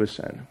didn't think it was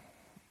sin?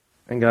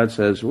 And God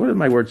says, what did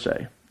my word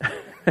say?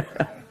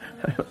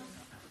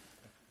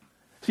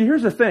 See,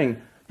 here's the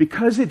thing.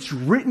 Because it's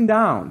written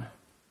down.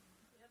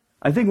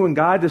 I think when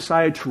God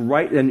decided to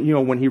write,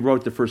 and when he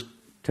wrote the first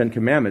 10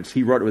 Commandments,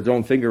 he wrote it with his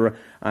own finger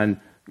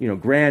on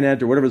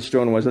granite or whatever the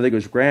stone was. I think it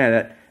was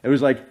granite. It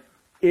was like,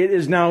 it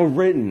is now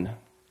written.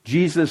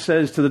 Jesus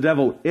says to the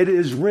devil, it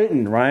is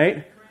written,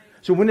 right?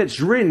 So when it's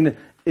written,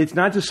 it's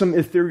not just some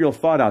ethereal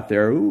thought out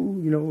there.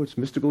 Ooh, it's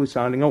mystically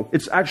sounding. Oh,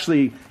 it's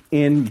actually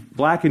in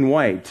black and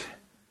white,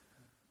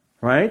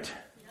 right?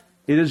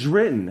 It is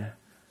written.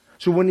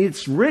 So when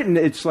it's written,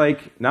 it's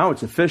like, now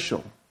it's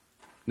official.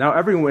 Now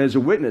everyone is a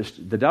witness.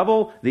 The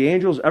devil, the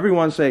angels,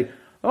 everyone say,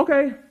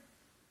 okay.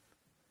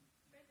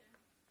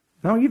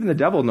 Now even the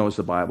devil knows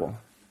the Bible.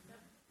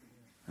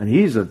 And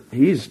he's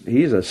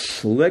a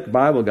slick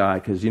Bible guy,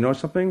 because you know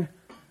something?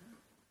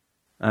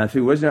 If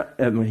he wasn't,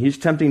 when he's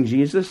tempting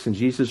Jesus and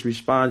Jesus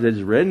responds, it's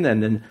written,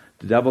 and then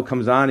the devil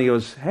comes on and he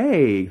goes,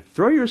 hey,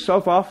 throw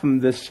yourself off from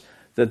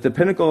the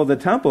pinnacle of the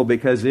temple,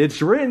 because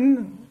it's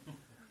written.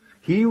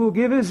 He will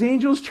give his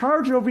angels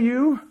charge over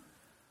you.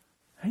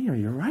 Hey,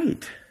 you're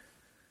right.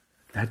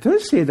 That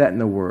does say that in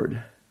the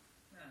Word.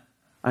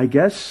 I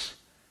guess,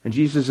 and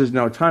Jesus says,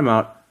 no, time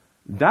out.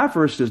 That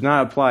verse does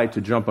not apply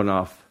to jumping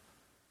off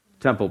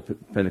temple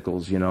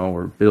pinnacles,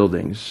 or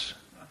buildings.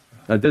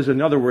 There's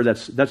another word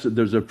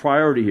there's a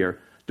priority here.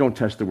 Don't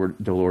test the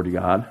Lord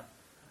God.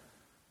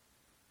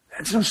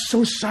 That's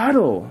so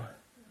subtle.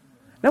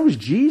 That was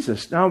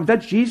Jesus. Now,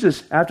 that's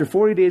Jesus after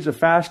 40 days of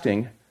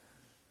fasting.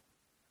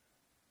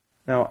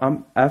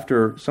 Now,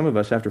 after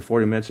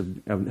 40 minutes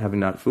of having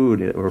not food,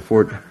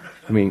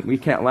 we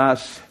can't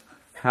last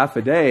half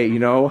a day,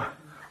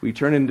 We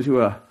turn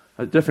into a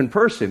different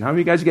person. How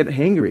many of you guys get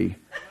hangry?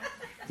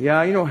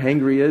 Yeah,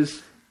 hangry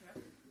is.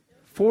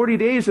 40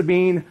 days of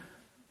being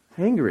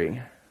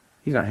hangry.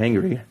 He's not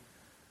hangry.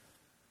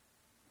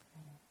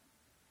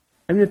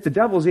 If the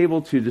devil is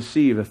able to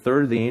deceive a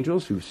third of the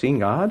angels who've seen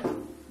God,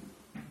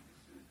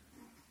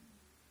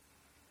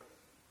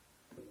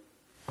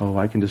 oh,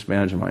 I can just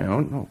manage on my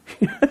own?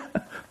 No.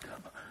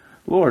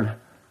 Lord,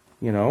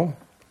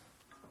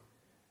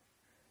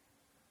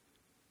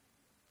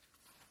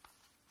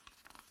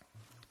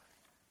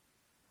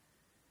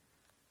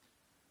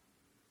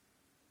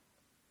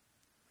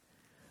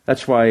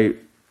 That's why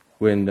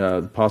when the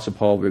Apostle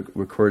Paul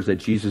records that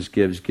Jesus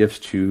gives gifts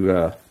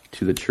to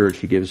the church,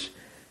 he gives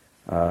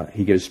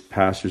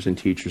pastors and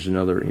teachers and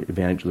other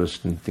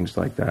evangelists and things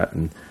like that,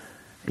 and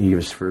he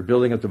gives for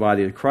building up the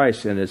body of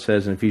Christ. And it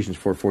says in Ephesians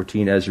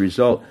 4:14, as a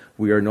result,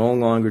 we are no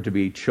longer to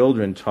be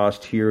children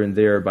tossed here and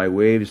there by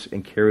waves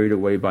and carried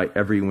away by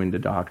every wind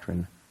of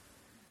doctrine,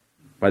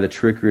 by the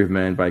trickery of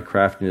men, by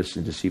craftiness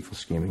and deceitful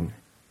scheming.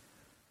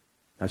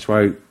 That's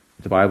why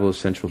the Bible is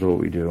central to what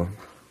we do.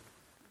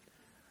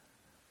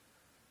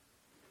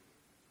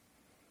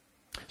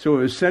 So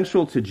it was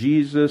central to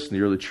Jesus and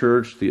the early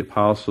church, the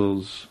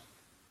apostles,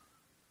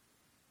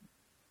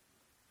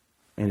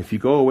 And if you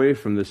go away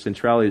from the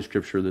centrality of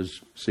Scripture,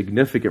 there's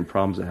significant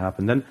problems that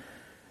happen. Then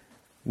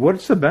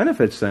what's the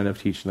benefits then of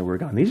teaching the Word of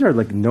God? And these are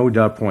like no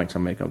doubt points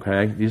I'm making,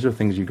 okay? These are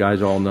things you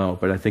guys all know,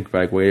 but I think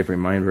by way of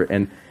reminder.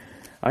 And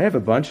I have a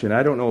bunch, and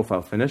I don't know if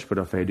I'll finish, but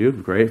if I do,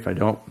 great. If I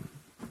don't,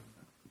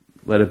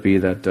 let it be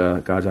that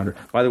God's under.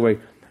 By the way,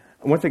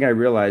 one thing I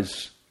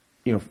realize,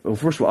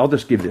 first of all, I'll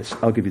give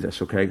you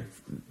this, okay?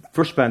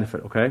 First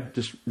benefit, okay?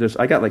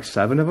 I got like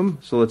 7 of them,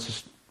 so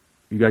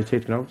you guys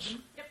take notes?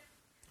 Yep.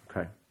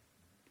 Okay.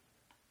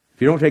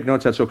 If you don't take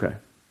notes, that's okay.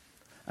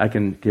 I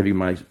can give you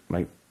my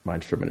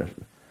instrument.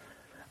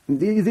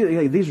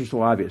 These are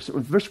so obvious.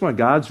 First one,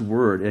 God's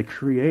Word, it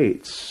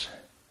creates.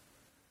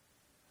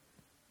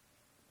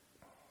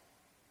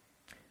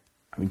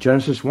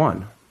 Genesis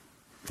 1,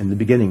 in the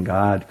beginning,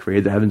 God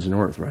created the heavens and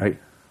earth, right?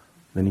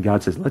 Then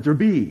God says, let there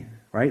be,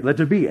 right? Let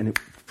there be. And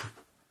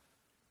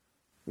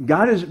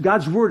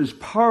God's Word is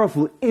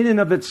powerful in and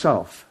of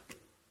itself.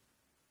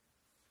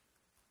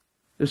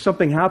 There's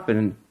something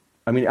happened.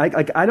 I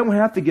don't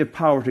have to give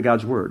power to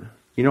God's Word.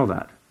 You know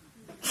that.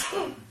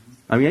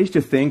 I used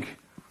to think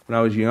when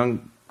I was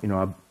young,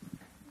 a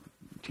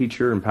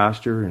teacher and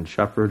pastor and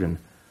shepherd, and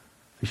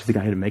I used to think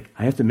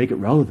I have to make it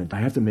relevant.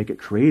 I have to make it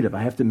creative.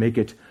 I have to make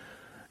it,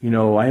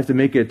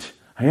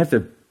 I have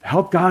to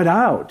help God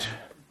out.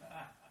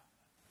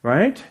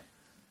 Right?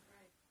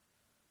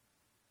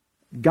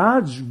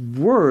 God's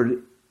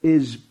Word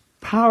is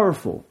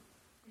powerful.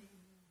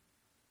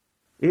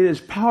 It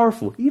is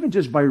powerful, even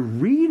just by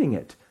reading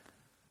it.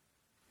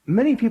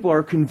 Many people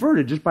are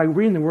converted just by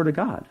reading the Word of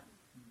God.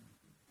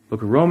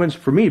 Book of Romans,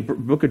 for me,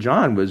 Book of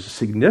John was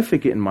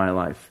significant in my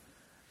life.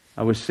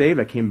 I was saved,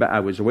 I came back,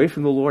 I was away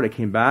from the Lord, I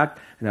came back,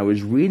 and I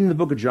was reading the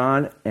Book of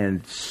John,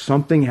 and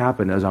something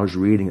happened as I was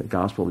reading the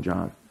Gospel of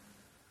John.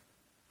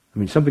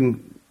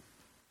 Something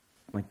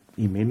like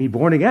He made me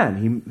born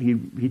again.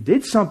 He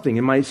did something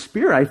in my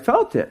spirit. I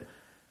felt it.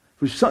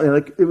 It was something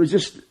like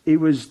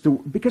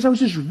because I was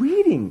just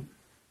reading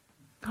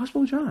the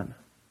Gospel of John.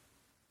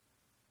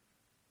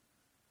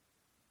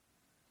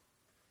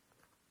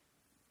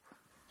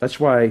 That's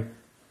why,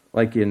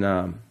 like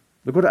we'll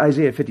go to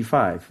Isaiah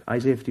 55.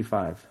 Isaiah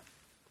 55.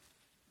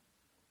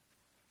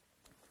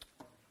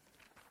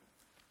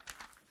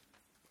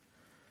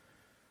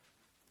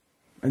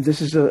 And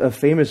this is a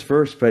famous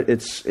verse, but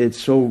it's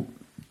so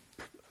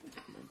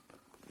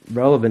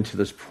relevant to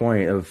this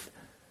point of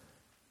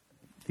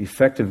the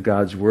effect of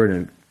God's Word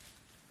and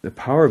the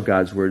power of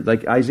God's Word.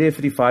 Like Isaiah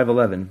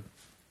 55:11,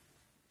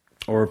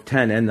 or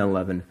 10 and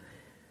 11.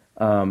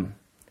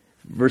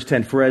 Verse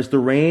 10, for as the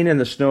rain and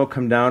the snow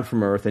come down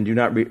from earth and do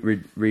not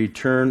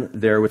return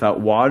there without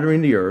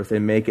watering the earth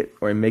and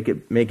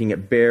making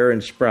it bear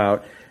and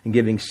sprout and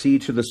giving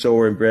seed to the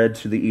sower and bread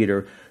to the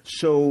eater,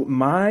 so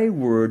my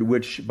word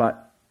which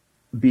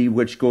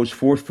goes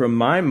forth from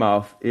my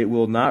mouth, it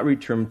will not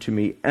return to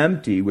me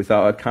empty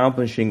without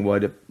accomplishing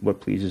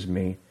what pleases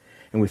me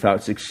and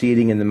without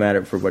succeeding in the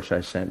matter for which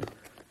I sent.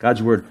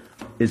 God's Word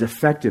is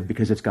effective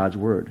because it's God's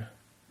Word.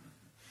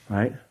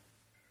 Right?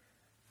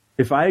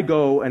 If I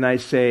go and I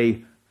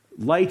say,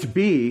 light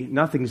be,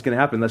 nothing's going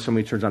to happen unless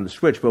somebody turns on the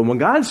switch. But when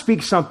God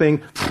speaks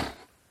something,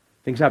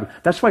 things happen.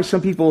 That's why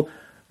some people,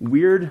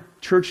 weird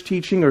church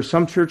teaching or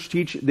some church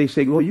teach, they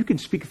say, well, you can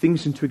speak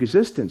things into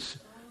existence.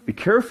 Be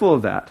careful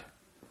of that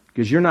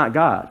because you're not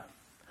God.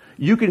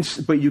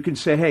 But you can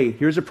say, hey,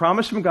 here's a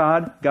promise from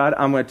God. God,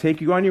 I'm going to take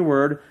you on your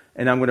word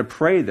and I'm going to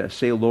pray this.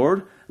 Say,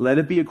 Lord, let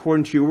it be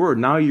according to your word.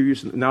 Now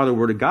the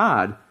word of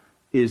God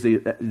is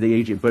the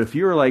agent. But if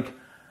you're like,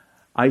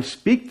 I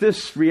speak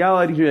this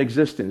reality to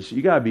existence,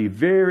 you got to be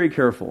very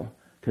careful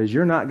because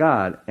you're not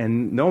God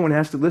and no one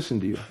has to listen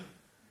to you.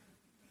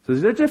 So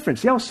there's a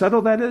difference. See how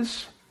subtle that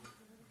is?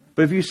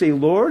 But if you say,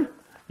 Lord,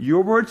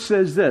 your word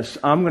says this,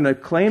 I'm going to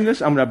claim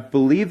this, I'm going to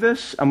believe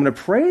this, I'm going to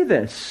pray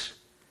this.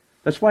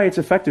 That's why it's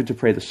effective to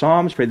pray the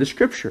Psalms, pray the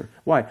Scripture.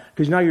 Why?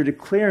 Because now you're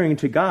declaring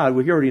to God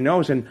what He already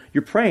knows and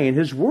you're praying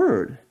His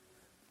word.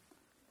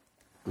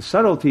 The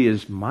subtlety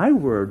is my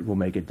word will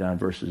make it done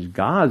versus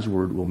God's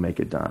word will make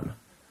it done.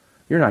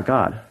 You're not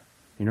God.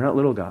 You're not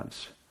little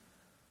gods.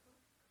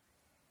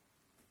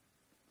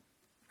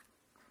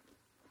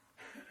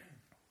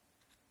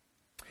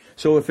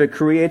 So if it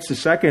creates the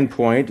second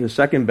point, the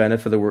second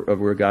benefit of the word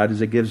of God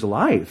is it gives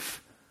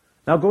life.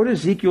 Now go to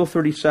Ezekiel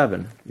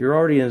 37. You're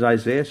already in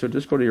Isaiah, so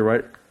just go to your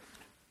right.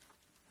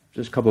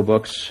 Just a couple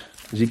books.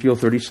 Ezekiel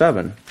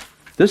 37.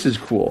 This is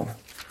cool.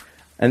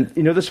 And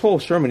this whole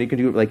sermon, you can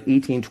do it like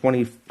 18,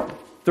 20,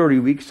 30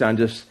 weeks on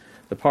just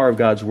the power of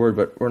God's word,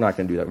 but we're not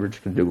going to do that. We're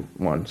just going to do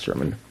one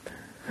sermon.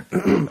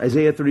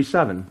 Isaiah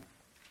 37.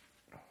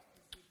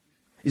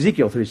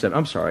 Ezekiel 37.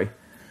 I'm sorry.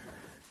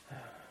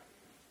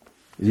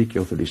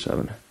 Ezekiel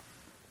 37.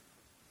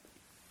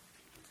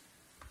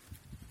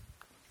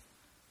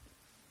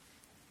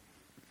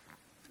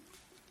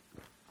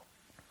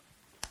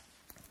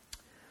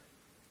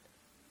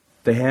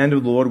 The hand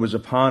of the Lord was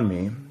upon me,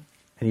 and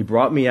He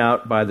brought me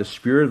out by the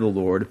Spirit of the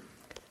Lord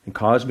and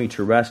caused me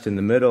to rest in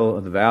the middle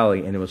of the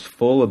valley, and it was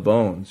full of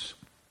bones.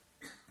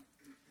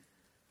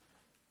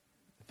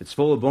 If it's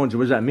full of bones,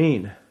 what does that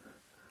mean?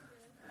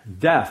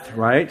 Death,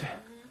 right?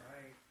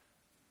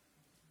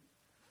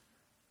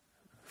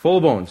 Full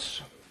of bones.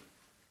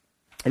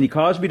 And he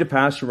caused me to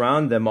pass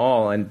around them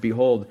all, and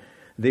behold,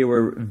 they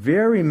were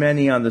very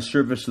many on the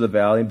surface of the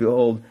valley, and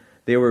behold,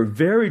 they were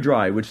very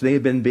dry, which they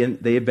have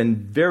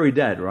been very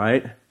dead,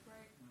 right?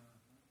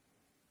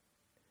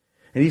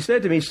 And he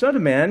said to me, Son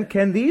of man,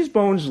 can these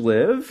bones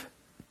live?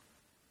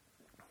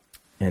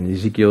 And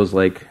Ezekiel's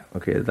like,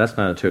 okay, that's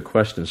not a trick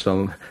question.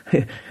 So,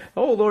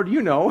 oh, Lord,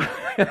 you know.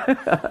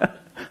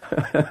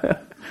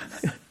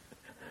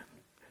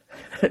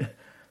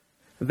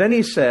 Then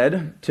he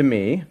said to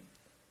me,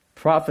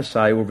 prophesy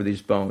over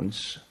these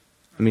bones.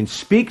 I mean,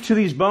 speak to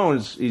these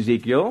bones,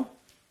 Ezekiel,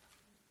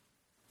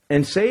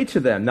 and say to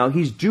them. Now,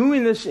 he's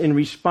doing this in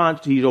response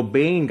to, he's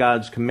obeying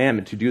God's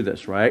commandment to do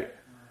this, right?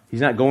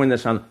 He's not going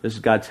this on, this is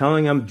God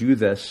telling him, do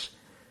this.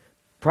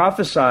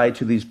 Prophesy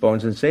to these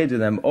bones and say to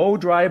them, O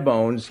dry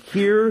bones,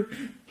 hear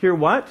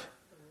what?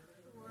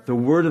 The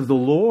word of the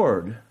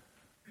Lord.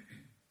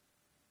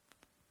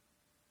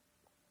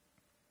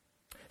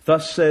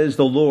 Thus says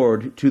the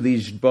Lord to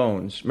these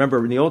bones.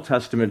 Remember, in the Old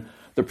Testament,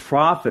 the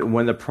prophet,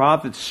 when the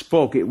prophet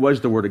spoke, it was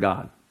the word of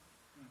God.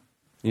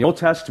 In the Old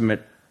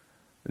Testament,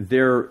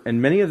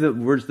 and many of the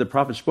words the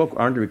prophet spoke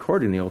aren't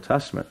recorded in the Old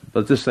Testament.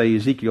 Let's just say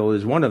Ezekiel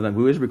is one of them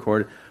who is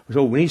recorded.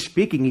 So when he's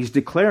speaking, he's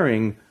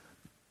declaring,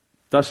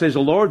 thus says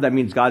the Lord. That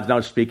means God's now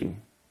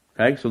speaking.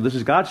 Okay, so this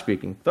is God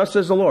speaking. Thus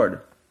says the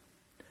Lord,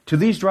 to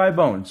these dry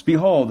bones,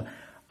 behold,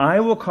 I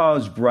will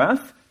cause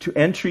breath to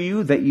enter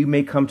you that you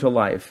may come to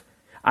life.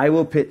 I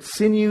will put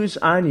sinews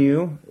on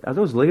you. Are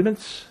those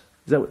ligaments?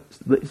 Is that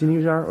what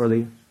sinews are? Or are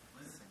they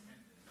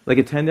like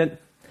a tendon?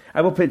 I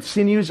will put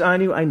sinews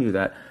on you. I knew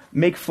that.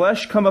 Make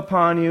flesh come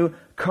upon you,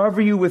 cover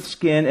you with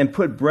skin, and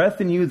put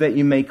breath in you that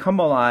you may come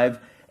alive,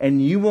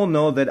 and you will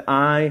know that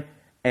I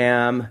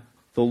am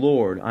the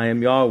Lord. I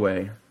am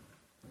Yahweh.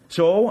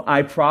 So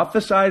I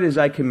prophesied as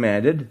I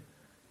commanded.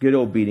 Get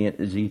obedient,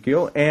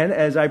 Ezekiel. And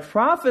as I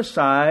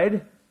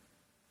prophesied,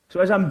 so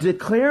as I'm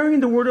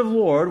declaring the word of the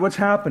Lord, what's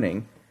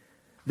happening?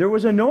 There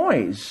was a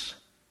noise,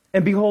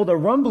 and behold, a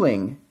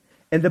rumbling.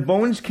 And the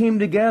bones came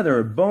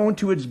together, bone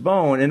to its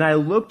bone. And I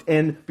looked,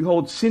 and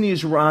behold,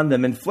 sinews were on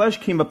them, and flesh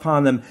came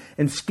upon them,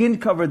 and skin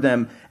covered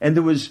them,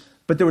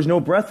 but there was no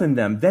breath in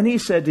them. Then he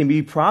said to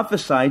me,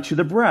 prophesy to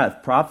the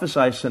breath.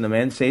 Prophesy, son of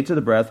man, say to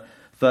the breath,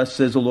 thus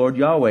says the Lord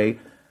Yahweh,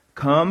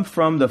 come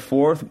from the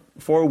four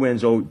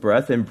winds, O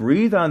breath, and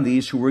breathe on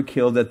these who were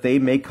killed, that they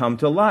may come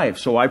to life.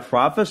 So I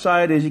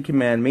prophesied as he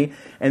commanded me,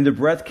 and the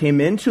breath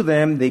came into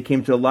them. They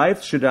came to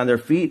life, stood on their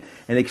feet,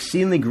 an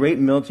exceedingly great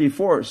military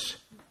force.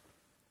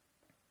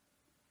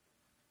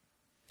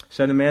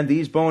 Son of man,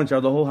 these bones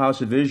are the whole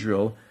house of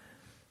Israel.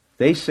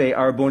 They say,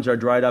 our bones are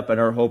dried up, and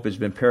our hope has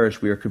been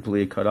perished. We are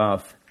completely cut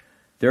off.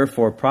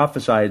 Therefore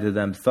prophesy to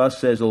them, thus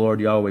says the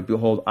Lord Yahweh,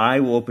 behold, I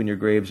will open your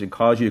graves and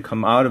cause you to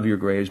come out of your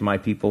graves, my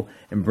people,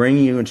 and bring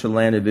you into the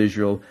land of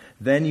Israel.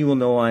 Then you will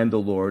know I am the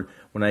Lord,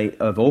 when I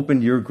have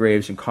opened your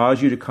graves and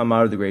caused you to come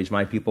out of the graves,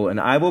 my people. And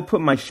I will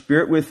put my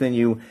spirit within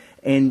you,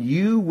 and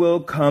you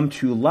will come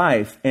to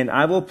life, and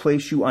I will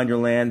place you on your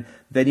land.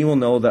 Then you will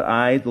know that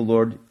I, the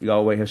Lord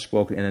Yahweh, have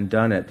spoken and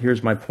done it.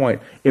 Here's my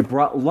point. It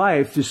brought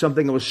life to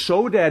something that was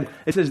so dead.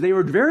 It says they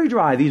were very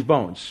dry, these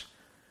bones.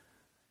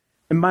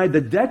 And by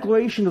the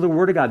declaration of the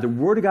Word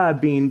of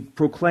God being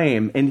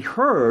proclaimed and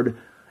heard,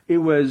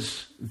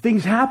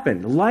 things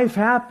happened. Life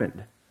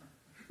happened.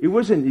 It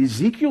wasn't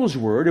Ezekiel's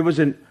word. It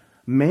wasn't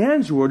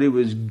man's word. It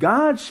was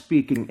God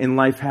speaking, and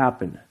life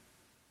happened.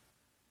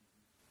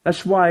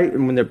 That's why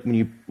when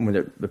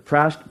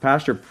the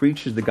pastor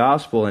preaches the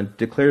gospel and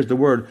declares the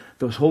word,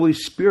 the Holy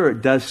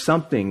Spirit does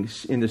something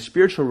in the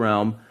spiritual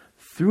realm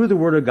through the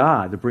Word of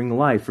God to bring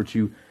life or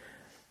to.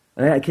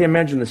 And I can't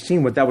imagine the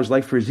scene, what that was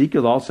like for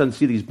Ezekiel. All of a sudden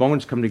see these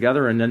bones come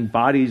together and then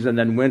bodies and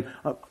then wind.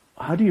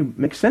 How do you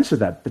make sense of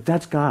that? But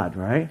that's God,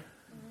 right?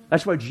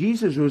 That's why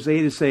Jesus was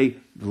able to say,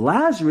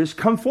 Lazarus,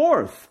 come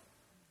forth.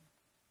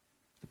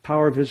 The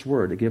power of his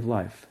word to give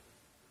life.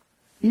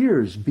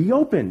 Ears, be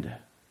opened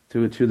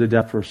to the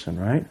deaf person,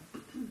 right?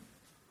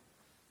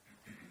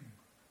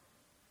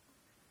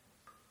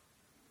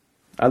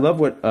 I love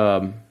what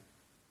Martin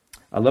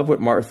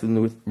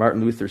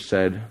Luther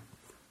said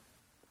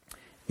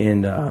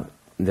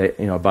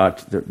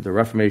about the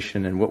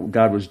Reformation and what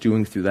God was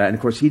doing through that. And of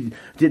course, he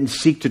didn't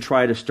seek to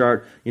try to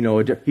start. He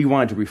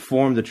wanted to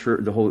reform the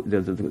church,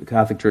 the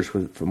Catholic Church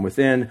from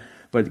within.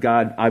 But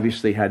God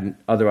obviously had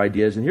other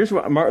ideas. And here's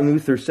what Martin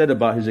Luther said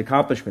about his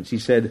accomplishments. He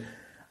said,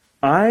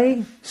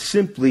 "I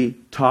simply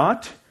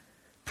taught,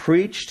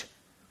 preached,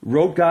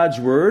 wrote God's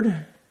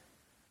word.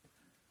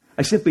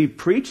 I simply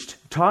preached,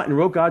 taught, and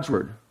wrote God's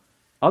word.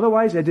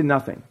 Otherwise, I did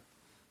nothing.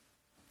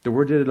 The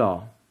word did it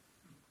all."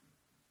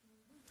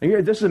 And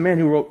here, this is a man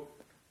who wrote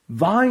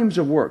volumes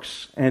of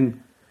works,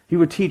 and he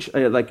would teach,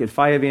 like at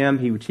 5 a.m.,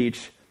 he would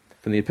teach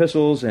from the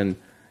epistles, and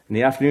in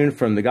the afternoon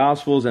from the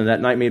Gospels, and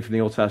that night maybe from the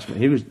Old Testament.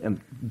 He was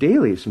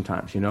daily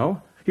sometimes, He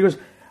goes,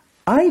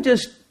 "I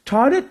just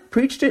taught it,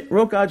 preached it,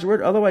 wrote God's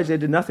word, otherwise I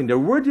did nothing. The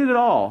word did it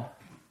all."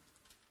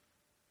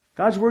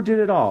 God's Word did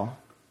it all.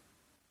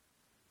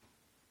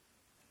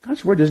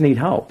 God's Word doesn't need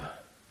help,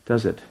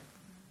 does it?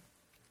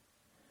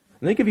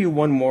 Let me give you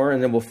one more,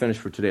 and then we'll finish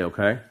for today,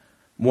 okay?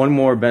 One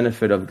more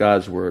benefit of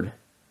God's Word.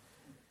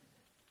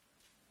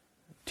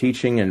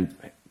 Teaching and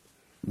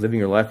living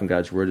your life in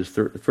God's Word is,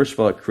 first of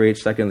all, it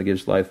creates. Secondly, it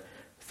gives life.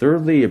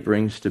 Thirdly, it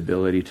brings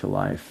stability to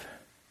life.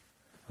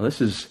 Now,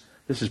 this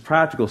is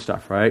practical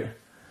stuff, right?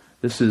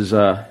 This is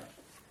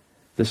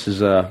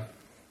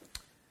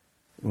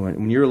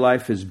when your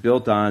life is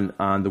built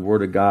on the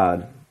Word of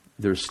God,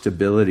 there's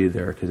stability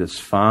there because it's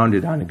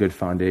founded on a good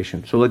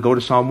foundation. So let's go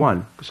to Psalm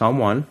 1. Psalm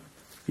 1.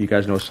 You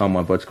guys know Psalm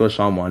 1, but let's go to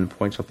Psalm 1 and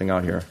point something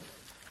out here.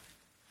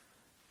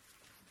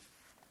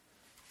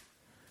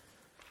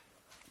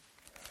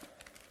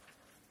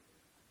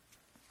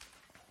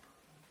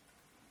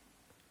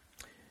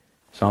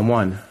 Psalm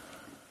 1.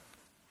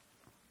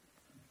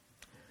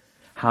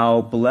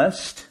 How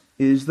blessed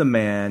is the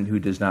man who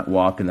does not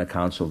walk in the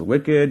counsel of the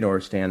wicked, nor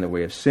stand in the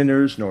way of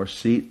sinners, nor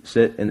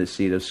sit in the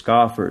seat of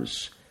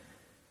scoffers.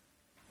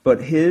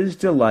 But his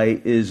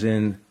delight is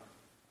in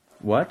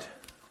what?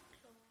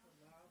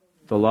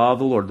 The law of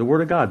the Lord. The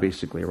Word of God,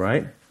 basically,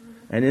 right?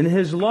 And in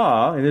His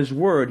law, in His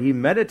Word, he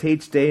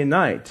meditates day and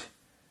night.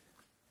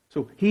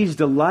 So he's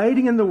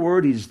delighting in the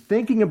Word, he's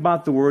thinking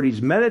about the Word,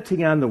 he's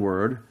meditating on the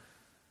Word.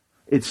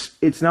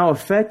 It's now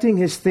affecting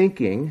his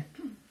thinking,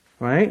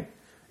 right?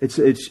 It's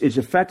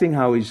affecting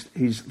how he's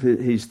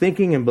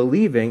thinking and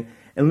believing.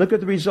 And look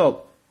at the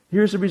result.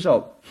 Here's the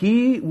result.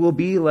 He will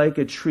be like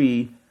a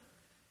tree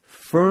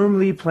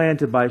firmly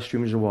planted by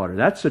streams of water.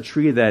 That's a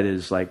tree that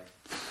is like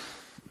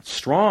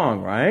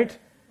strong, right?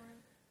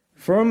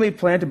 Firmly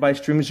planted by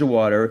streams of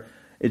water.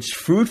 It's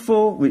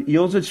fruitful. It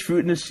yields its fruit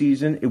in the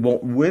season. It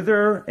won't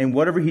wither, and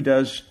whatever he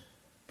does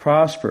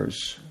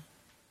prospers.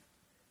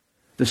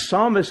 The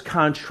psalmist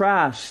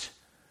contrasts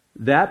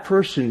that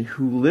person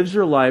who lives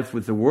their life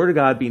with the Word of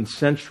God being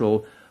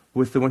central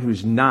with the one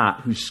who's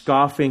not, who's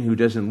scoffing, who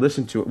doesn't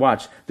listen to it.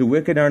 Watch. The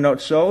wicked are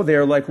not so. They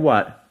are like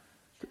what?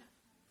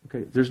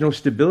 Okay, there's no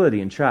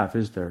stability in chaff,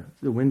 is there?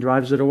 The wind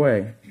drives it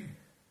away.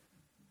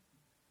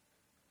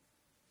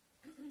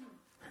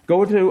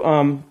 Go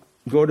to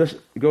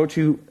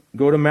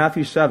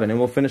Matthew 7, and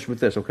we'll finish with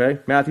this, okay?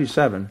 Matthew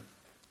 7.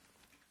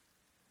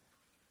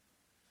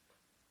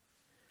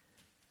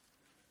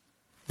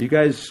 You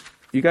guys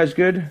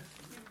good?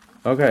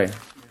 Okay.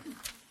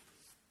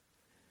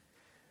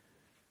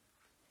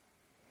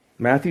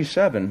 Matthew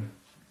 7.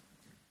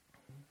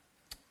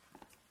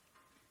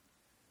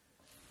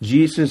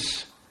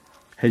 Jesus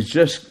he's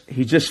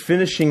just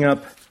finishing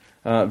up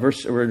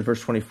we're in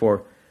verse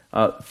 24.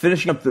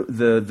 Finishing up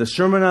the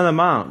Sermon on the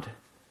Mount.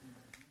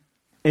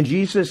 And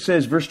Jesus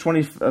says, verse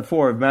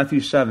 24 of Matthew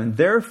 7,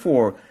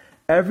 therefore,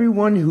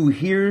 everyone who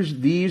hears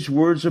these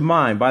words of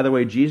mine, by the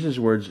way, Jesus'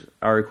 words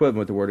are equivalent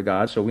with the Word of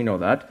God, so we know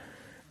that.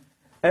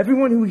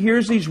 Everyone who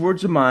hears these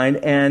words of mine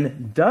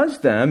and does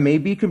them may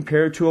be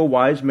compared to a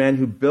wise man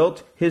who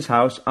built his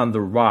house on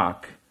the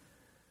rock.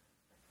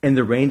 And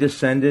the rain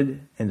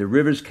descended, and the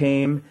rivers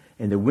came,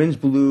 and the winds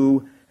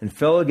blew, and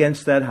fell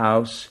against that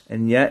house,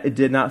 and yet it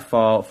did not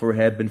fall, for it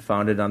had been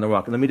founded on the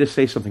rock. And let me just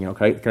say something,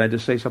 okay? Can I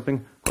just say something?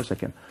 Of course I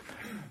can.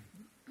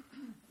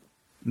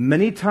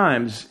 Many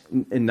times,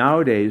 and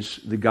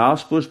nowadays, the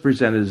gospel is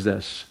presented as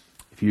this.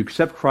 If you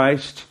accept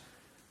Christ,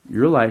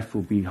 your life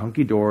will be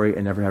hunky-dory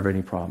and never have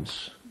any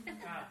problems.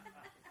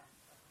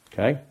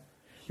 Okay?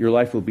 Your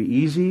life will be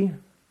easy.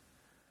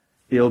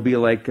 It'll be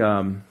like,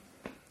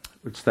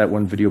 what's that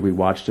one video we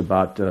watched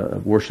about a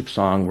worship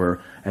song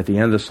where at the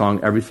end of the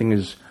song, everything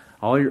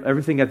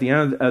at the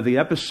end of the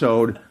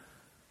episode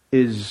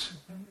is,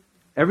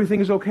 everything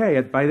is okay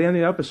by the end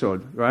of the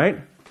episode, right?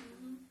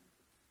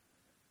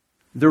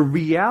 The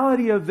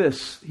reality of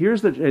this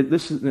is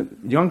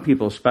young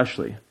people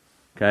especially,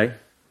 okay?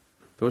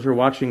 Those who are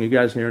watching, you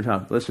guys in your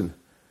town, listen.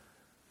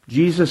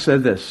 Jesus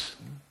said this,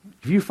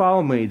 if you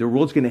follow me, the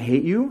world's going to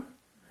hate you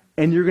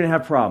and you're going to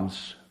have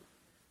problems.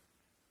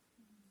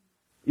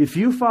 If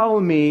you follow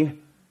me,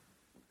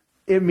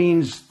 it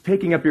means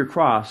picking up your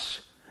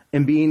cross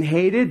and being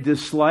hated,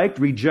 disliked,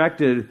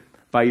 rejected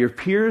by your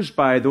peers,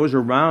 by those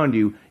around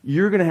you.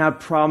 You're going to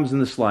have problems in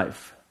this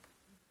life.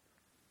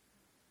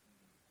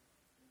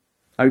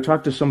 I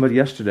talked to somebody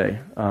yesterday.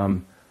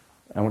 I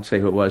won't say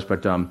who it was,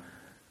 but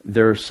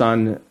their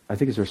son, I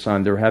think it's their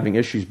son, they were having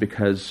issues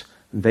because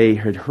they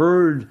had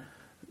heard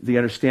the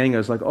understanding. I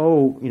was like,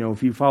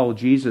 if you follow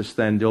Jesus,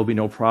 then there'll be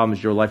no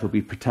problems. Your life will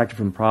be protected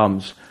from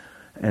problems.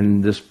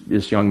 And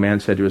this young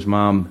man said to his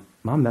mom,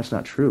 that's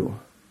not true.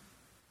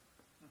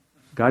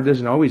 God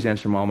doesn't always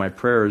answer all my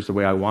prayers the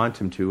way I want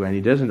him to, and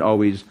he doesn't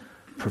always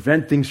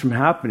prevent things from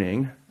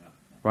happening,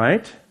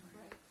 right?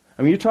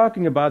 I mean, you're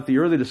talking about the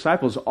early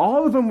disciples.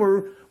 All of them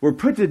were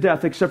put to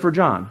death except for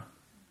John.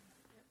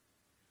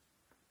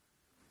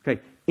 Okay,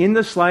 in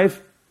this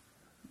life,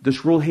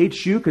 this world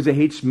hates you because it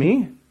hates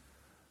me.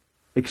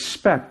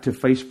 Expect to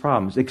face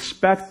problems.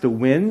 Expect the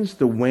winds,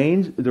 the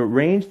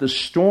rains, the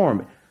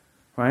storm,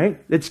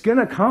 right? It's going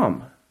to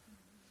come.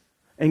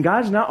 And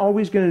God's not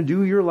always going to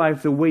do your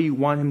life the way you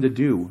want him to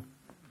do.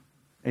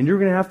 And you're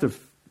going to have to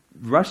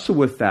wrestle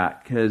with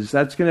that, because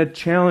that's going to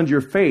challenge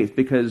your faith,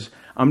 because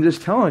I'm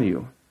just telling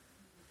you,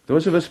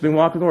 those of us who've been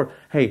walking with the Lord,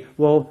 hey,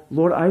 well,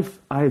 Lord,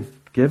 I've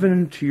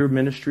given to your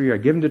ministry,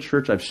 I've given to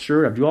church, I've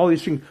served, I've do all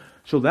these things,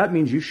 so that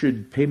means you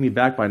should pay me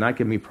back by not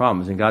giving me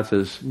problems. And God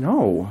says,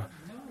 no.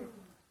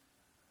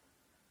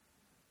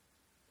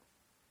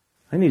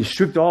 I need to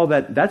strip all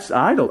that. That's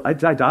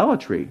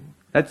idolatry.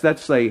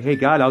 That's like, hey,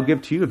 God, I'll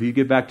give to you if you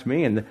give back to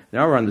me. And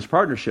now we're on this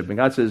partnership. And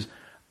God says,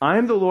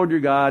 I'm the Lord your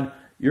God.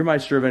 You're my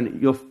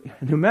servant.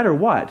 No matter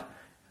what.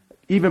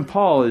 Even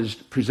Paul is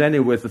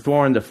presented with the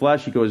thorn in the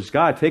flesh. He goes,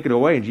 God, take it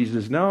away. And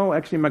Jesus says, no,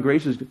 actually my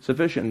grace is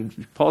sufficient.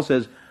 And Paul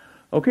says,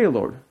 okay,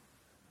 Lord.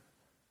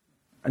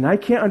 And I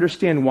can't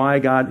understand why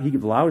God, he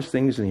allows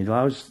things and he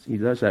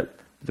does that.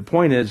 The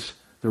point is,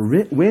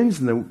 the winds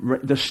and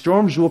the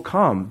storms will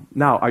come.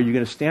 Now, are you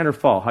going to stand or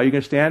fall? How are you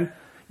going to stand?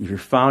 If you're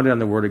founded on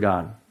the Word of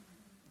God.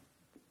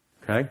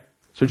 Okay?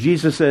 So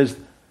Jesus says,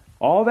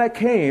 all that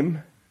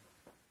came,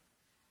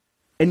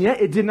 and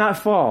yet it did not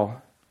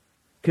fall,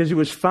 because it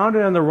was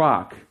founded on the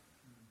rock.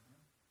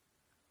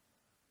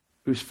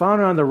 It was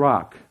founded on the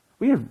rock.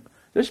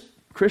 There's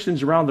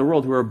Christians around the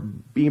world who are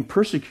being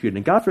persecuted.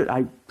 And God forbid,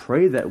 I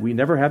pray that we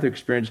never have to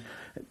experience,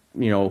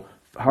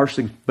 harsh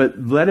things. But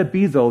let it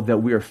be, though, that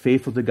we are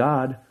faithful to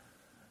God.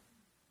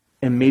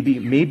 And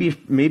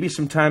maybe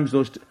sometimes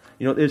those,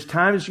 there's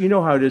times, you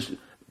know how it is,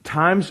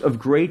 times of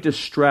great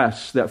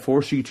distress that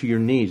force you to your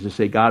knees to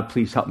say, God,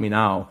 please help me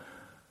now.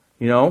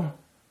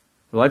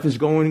 Life is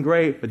going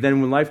great, but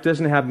then when life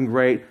doesn't happen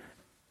great,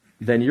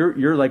 then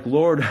you're like,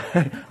 Lord,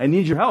 I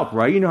need your help,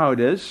 right? You know how it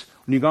is.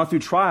 When you've gone through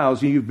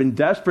trials and you've been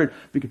desperate,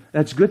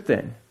 that's a good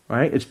thing,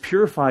 right? It's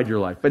purified your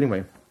life. But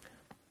anyway,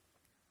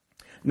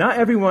 not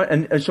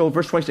everyone, and so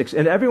verse 26,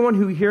 and everyone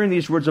who hearing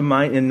these words of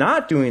mine and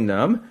not doing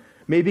them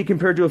may be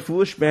compared to a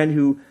foolish man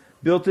who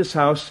built his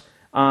house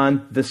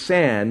on the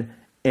sand,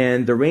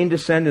 and the rain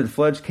descended, the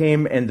floods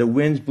came, and the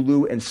winds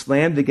blew and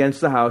slammed against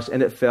the house,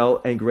 and it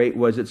fell, and great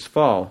was its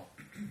fall.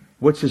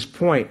 What's his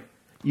point?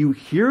 You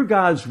hear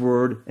God's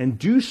word and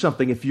do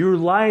something. If your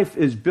life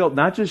is built,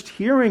 not just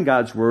hearing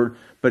God's word,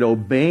 but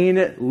obeying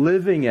it,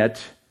 living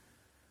it,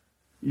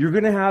 you're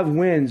going to have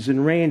winds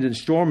and rains and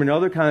storm and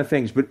other kind of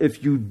things. But if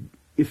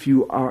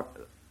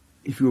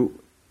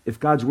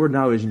God's word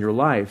now is in your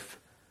life,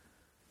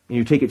 and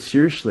you take it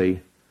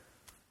seriously,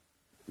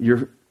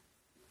 you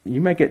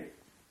might get,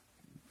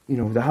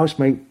 the house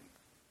might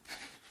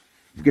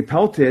get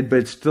pelted, but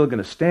it's still going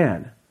to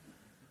stand.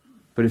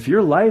 But if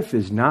your life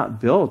is not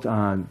built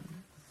on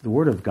the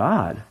Word of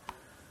God,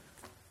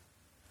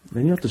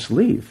 then you'll just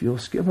leave. You'll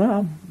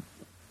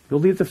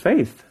leave the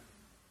faith.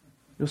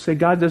 You'll say,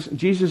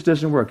 Jesus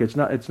doesn't work. It's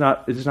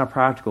not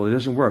practical. It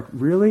doesn't work.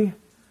 Really?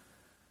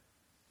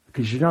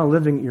 Because you're not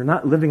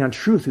living on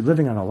truth. You're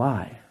living on a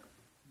lie.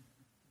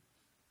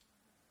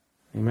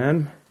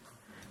 Amen?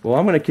 Well,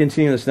 I'm going to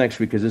continue this next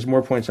week because there's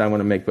more points I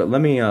want to make. But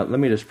let me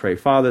just pray.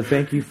 Father,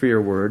 thank you for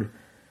your word.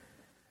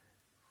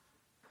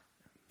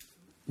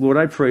 Lord,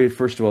 I pray,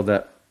 first of all,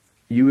 that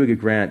you would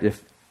grant,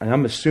 and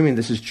I'm assuming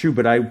this is true,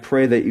 but I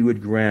pray that you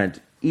would grant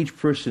each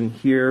person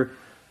here,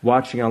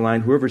 watching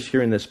online, whoever's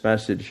hearing this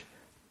message,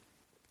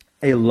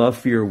 a love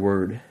for your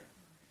word,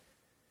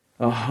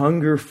 a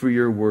hunger for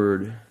your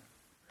word.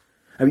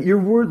 I mean, your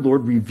word,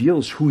 Lord,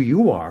 reveals who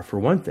you are, for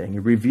one thing.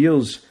 It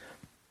reveals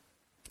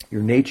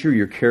your nature,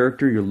 your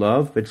character, your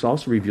love, but it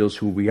also reveals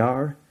who we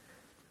are.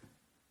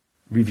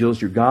 It reveals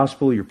your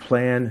gospel, your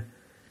plan.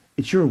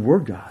 It's your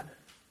word, God.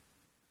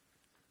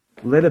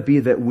 Let it be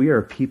that we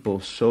are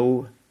people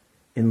so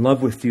in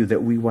love with you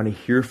that we want to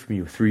hear from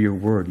you through your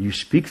word. You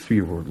speak through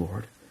your word,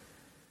 Lord.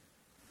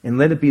 And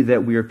let it be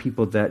that we are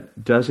people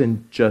that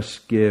doesn't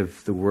just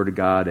give the word of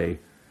God a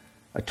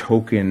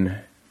token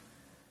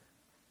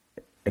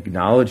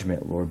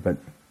acknowledgement, Lord, but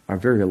our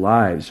very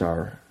lives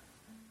are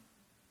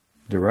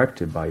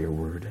directed by your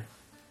word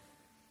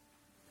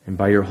and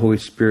by your Holy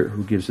Spirit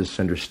who gives us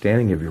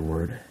understanding of your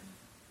word.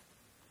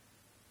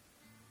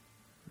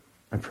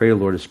 I pray,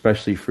 Lord,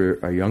 especially for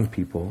our young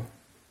people.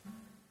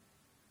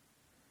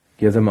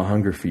 Give them a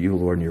hunger for you,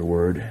 Lord, and your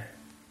word.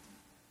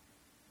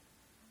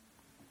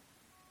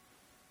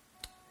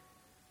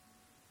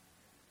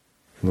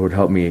 Lord,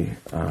 help me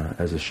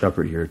as a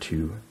shepherd here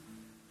to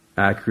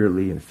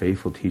accurately and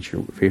faithfully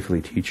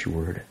teach your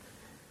word.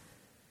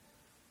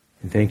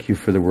 And thank you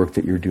for the work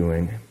that you're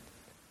doing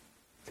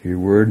through your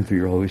word and through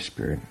your Holy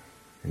Spirit.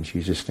 In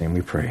Jesus' name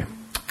we pray.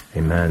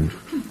 Amen.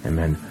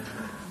 Amen.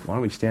 Why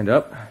don't we stand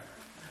up?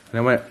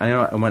 And I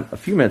know I went a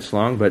few minutes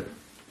long, but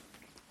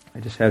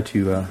I just have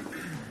to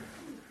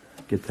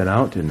get that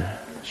out. And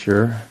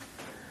sure,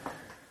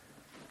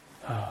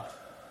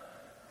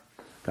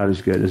 God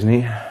is good, isn't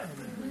He?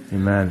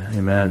 Amen.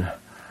 Amen.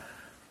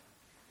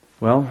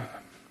 Well,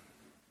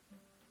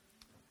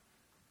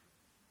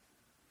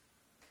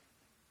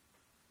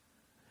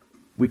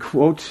 I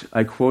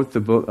quote the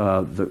book,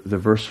 the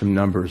verse from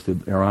Numbers, the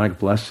Aaronic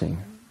blessing.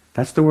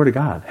 That's the word of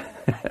God.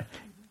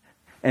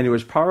 And it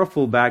was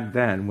powerful back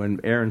then when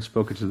Aaron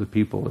spoke it to the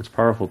people. It's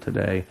powerful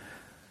today.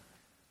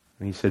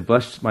 And he said,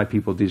 bless my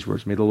people with these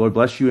words. May the Lord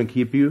bless you and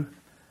keep you.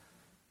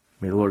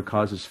 May the Lord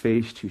cause his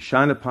face to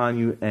shine upon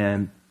you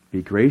and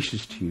be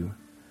gracious to you.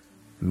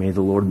 And may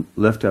the Lord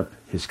lift up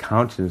his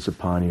countenance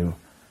upon you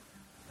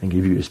and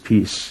give you his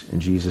peace.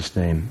 In Jesus'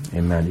 name,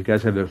 amen. You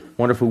guys have a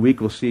wonderful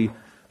week. We'll see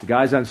the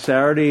guys on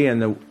Saturday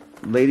and the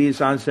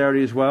ladies on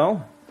Saturday as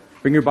well.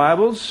 Bring your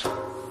Bibles.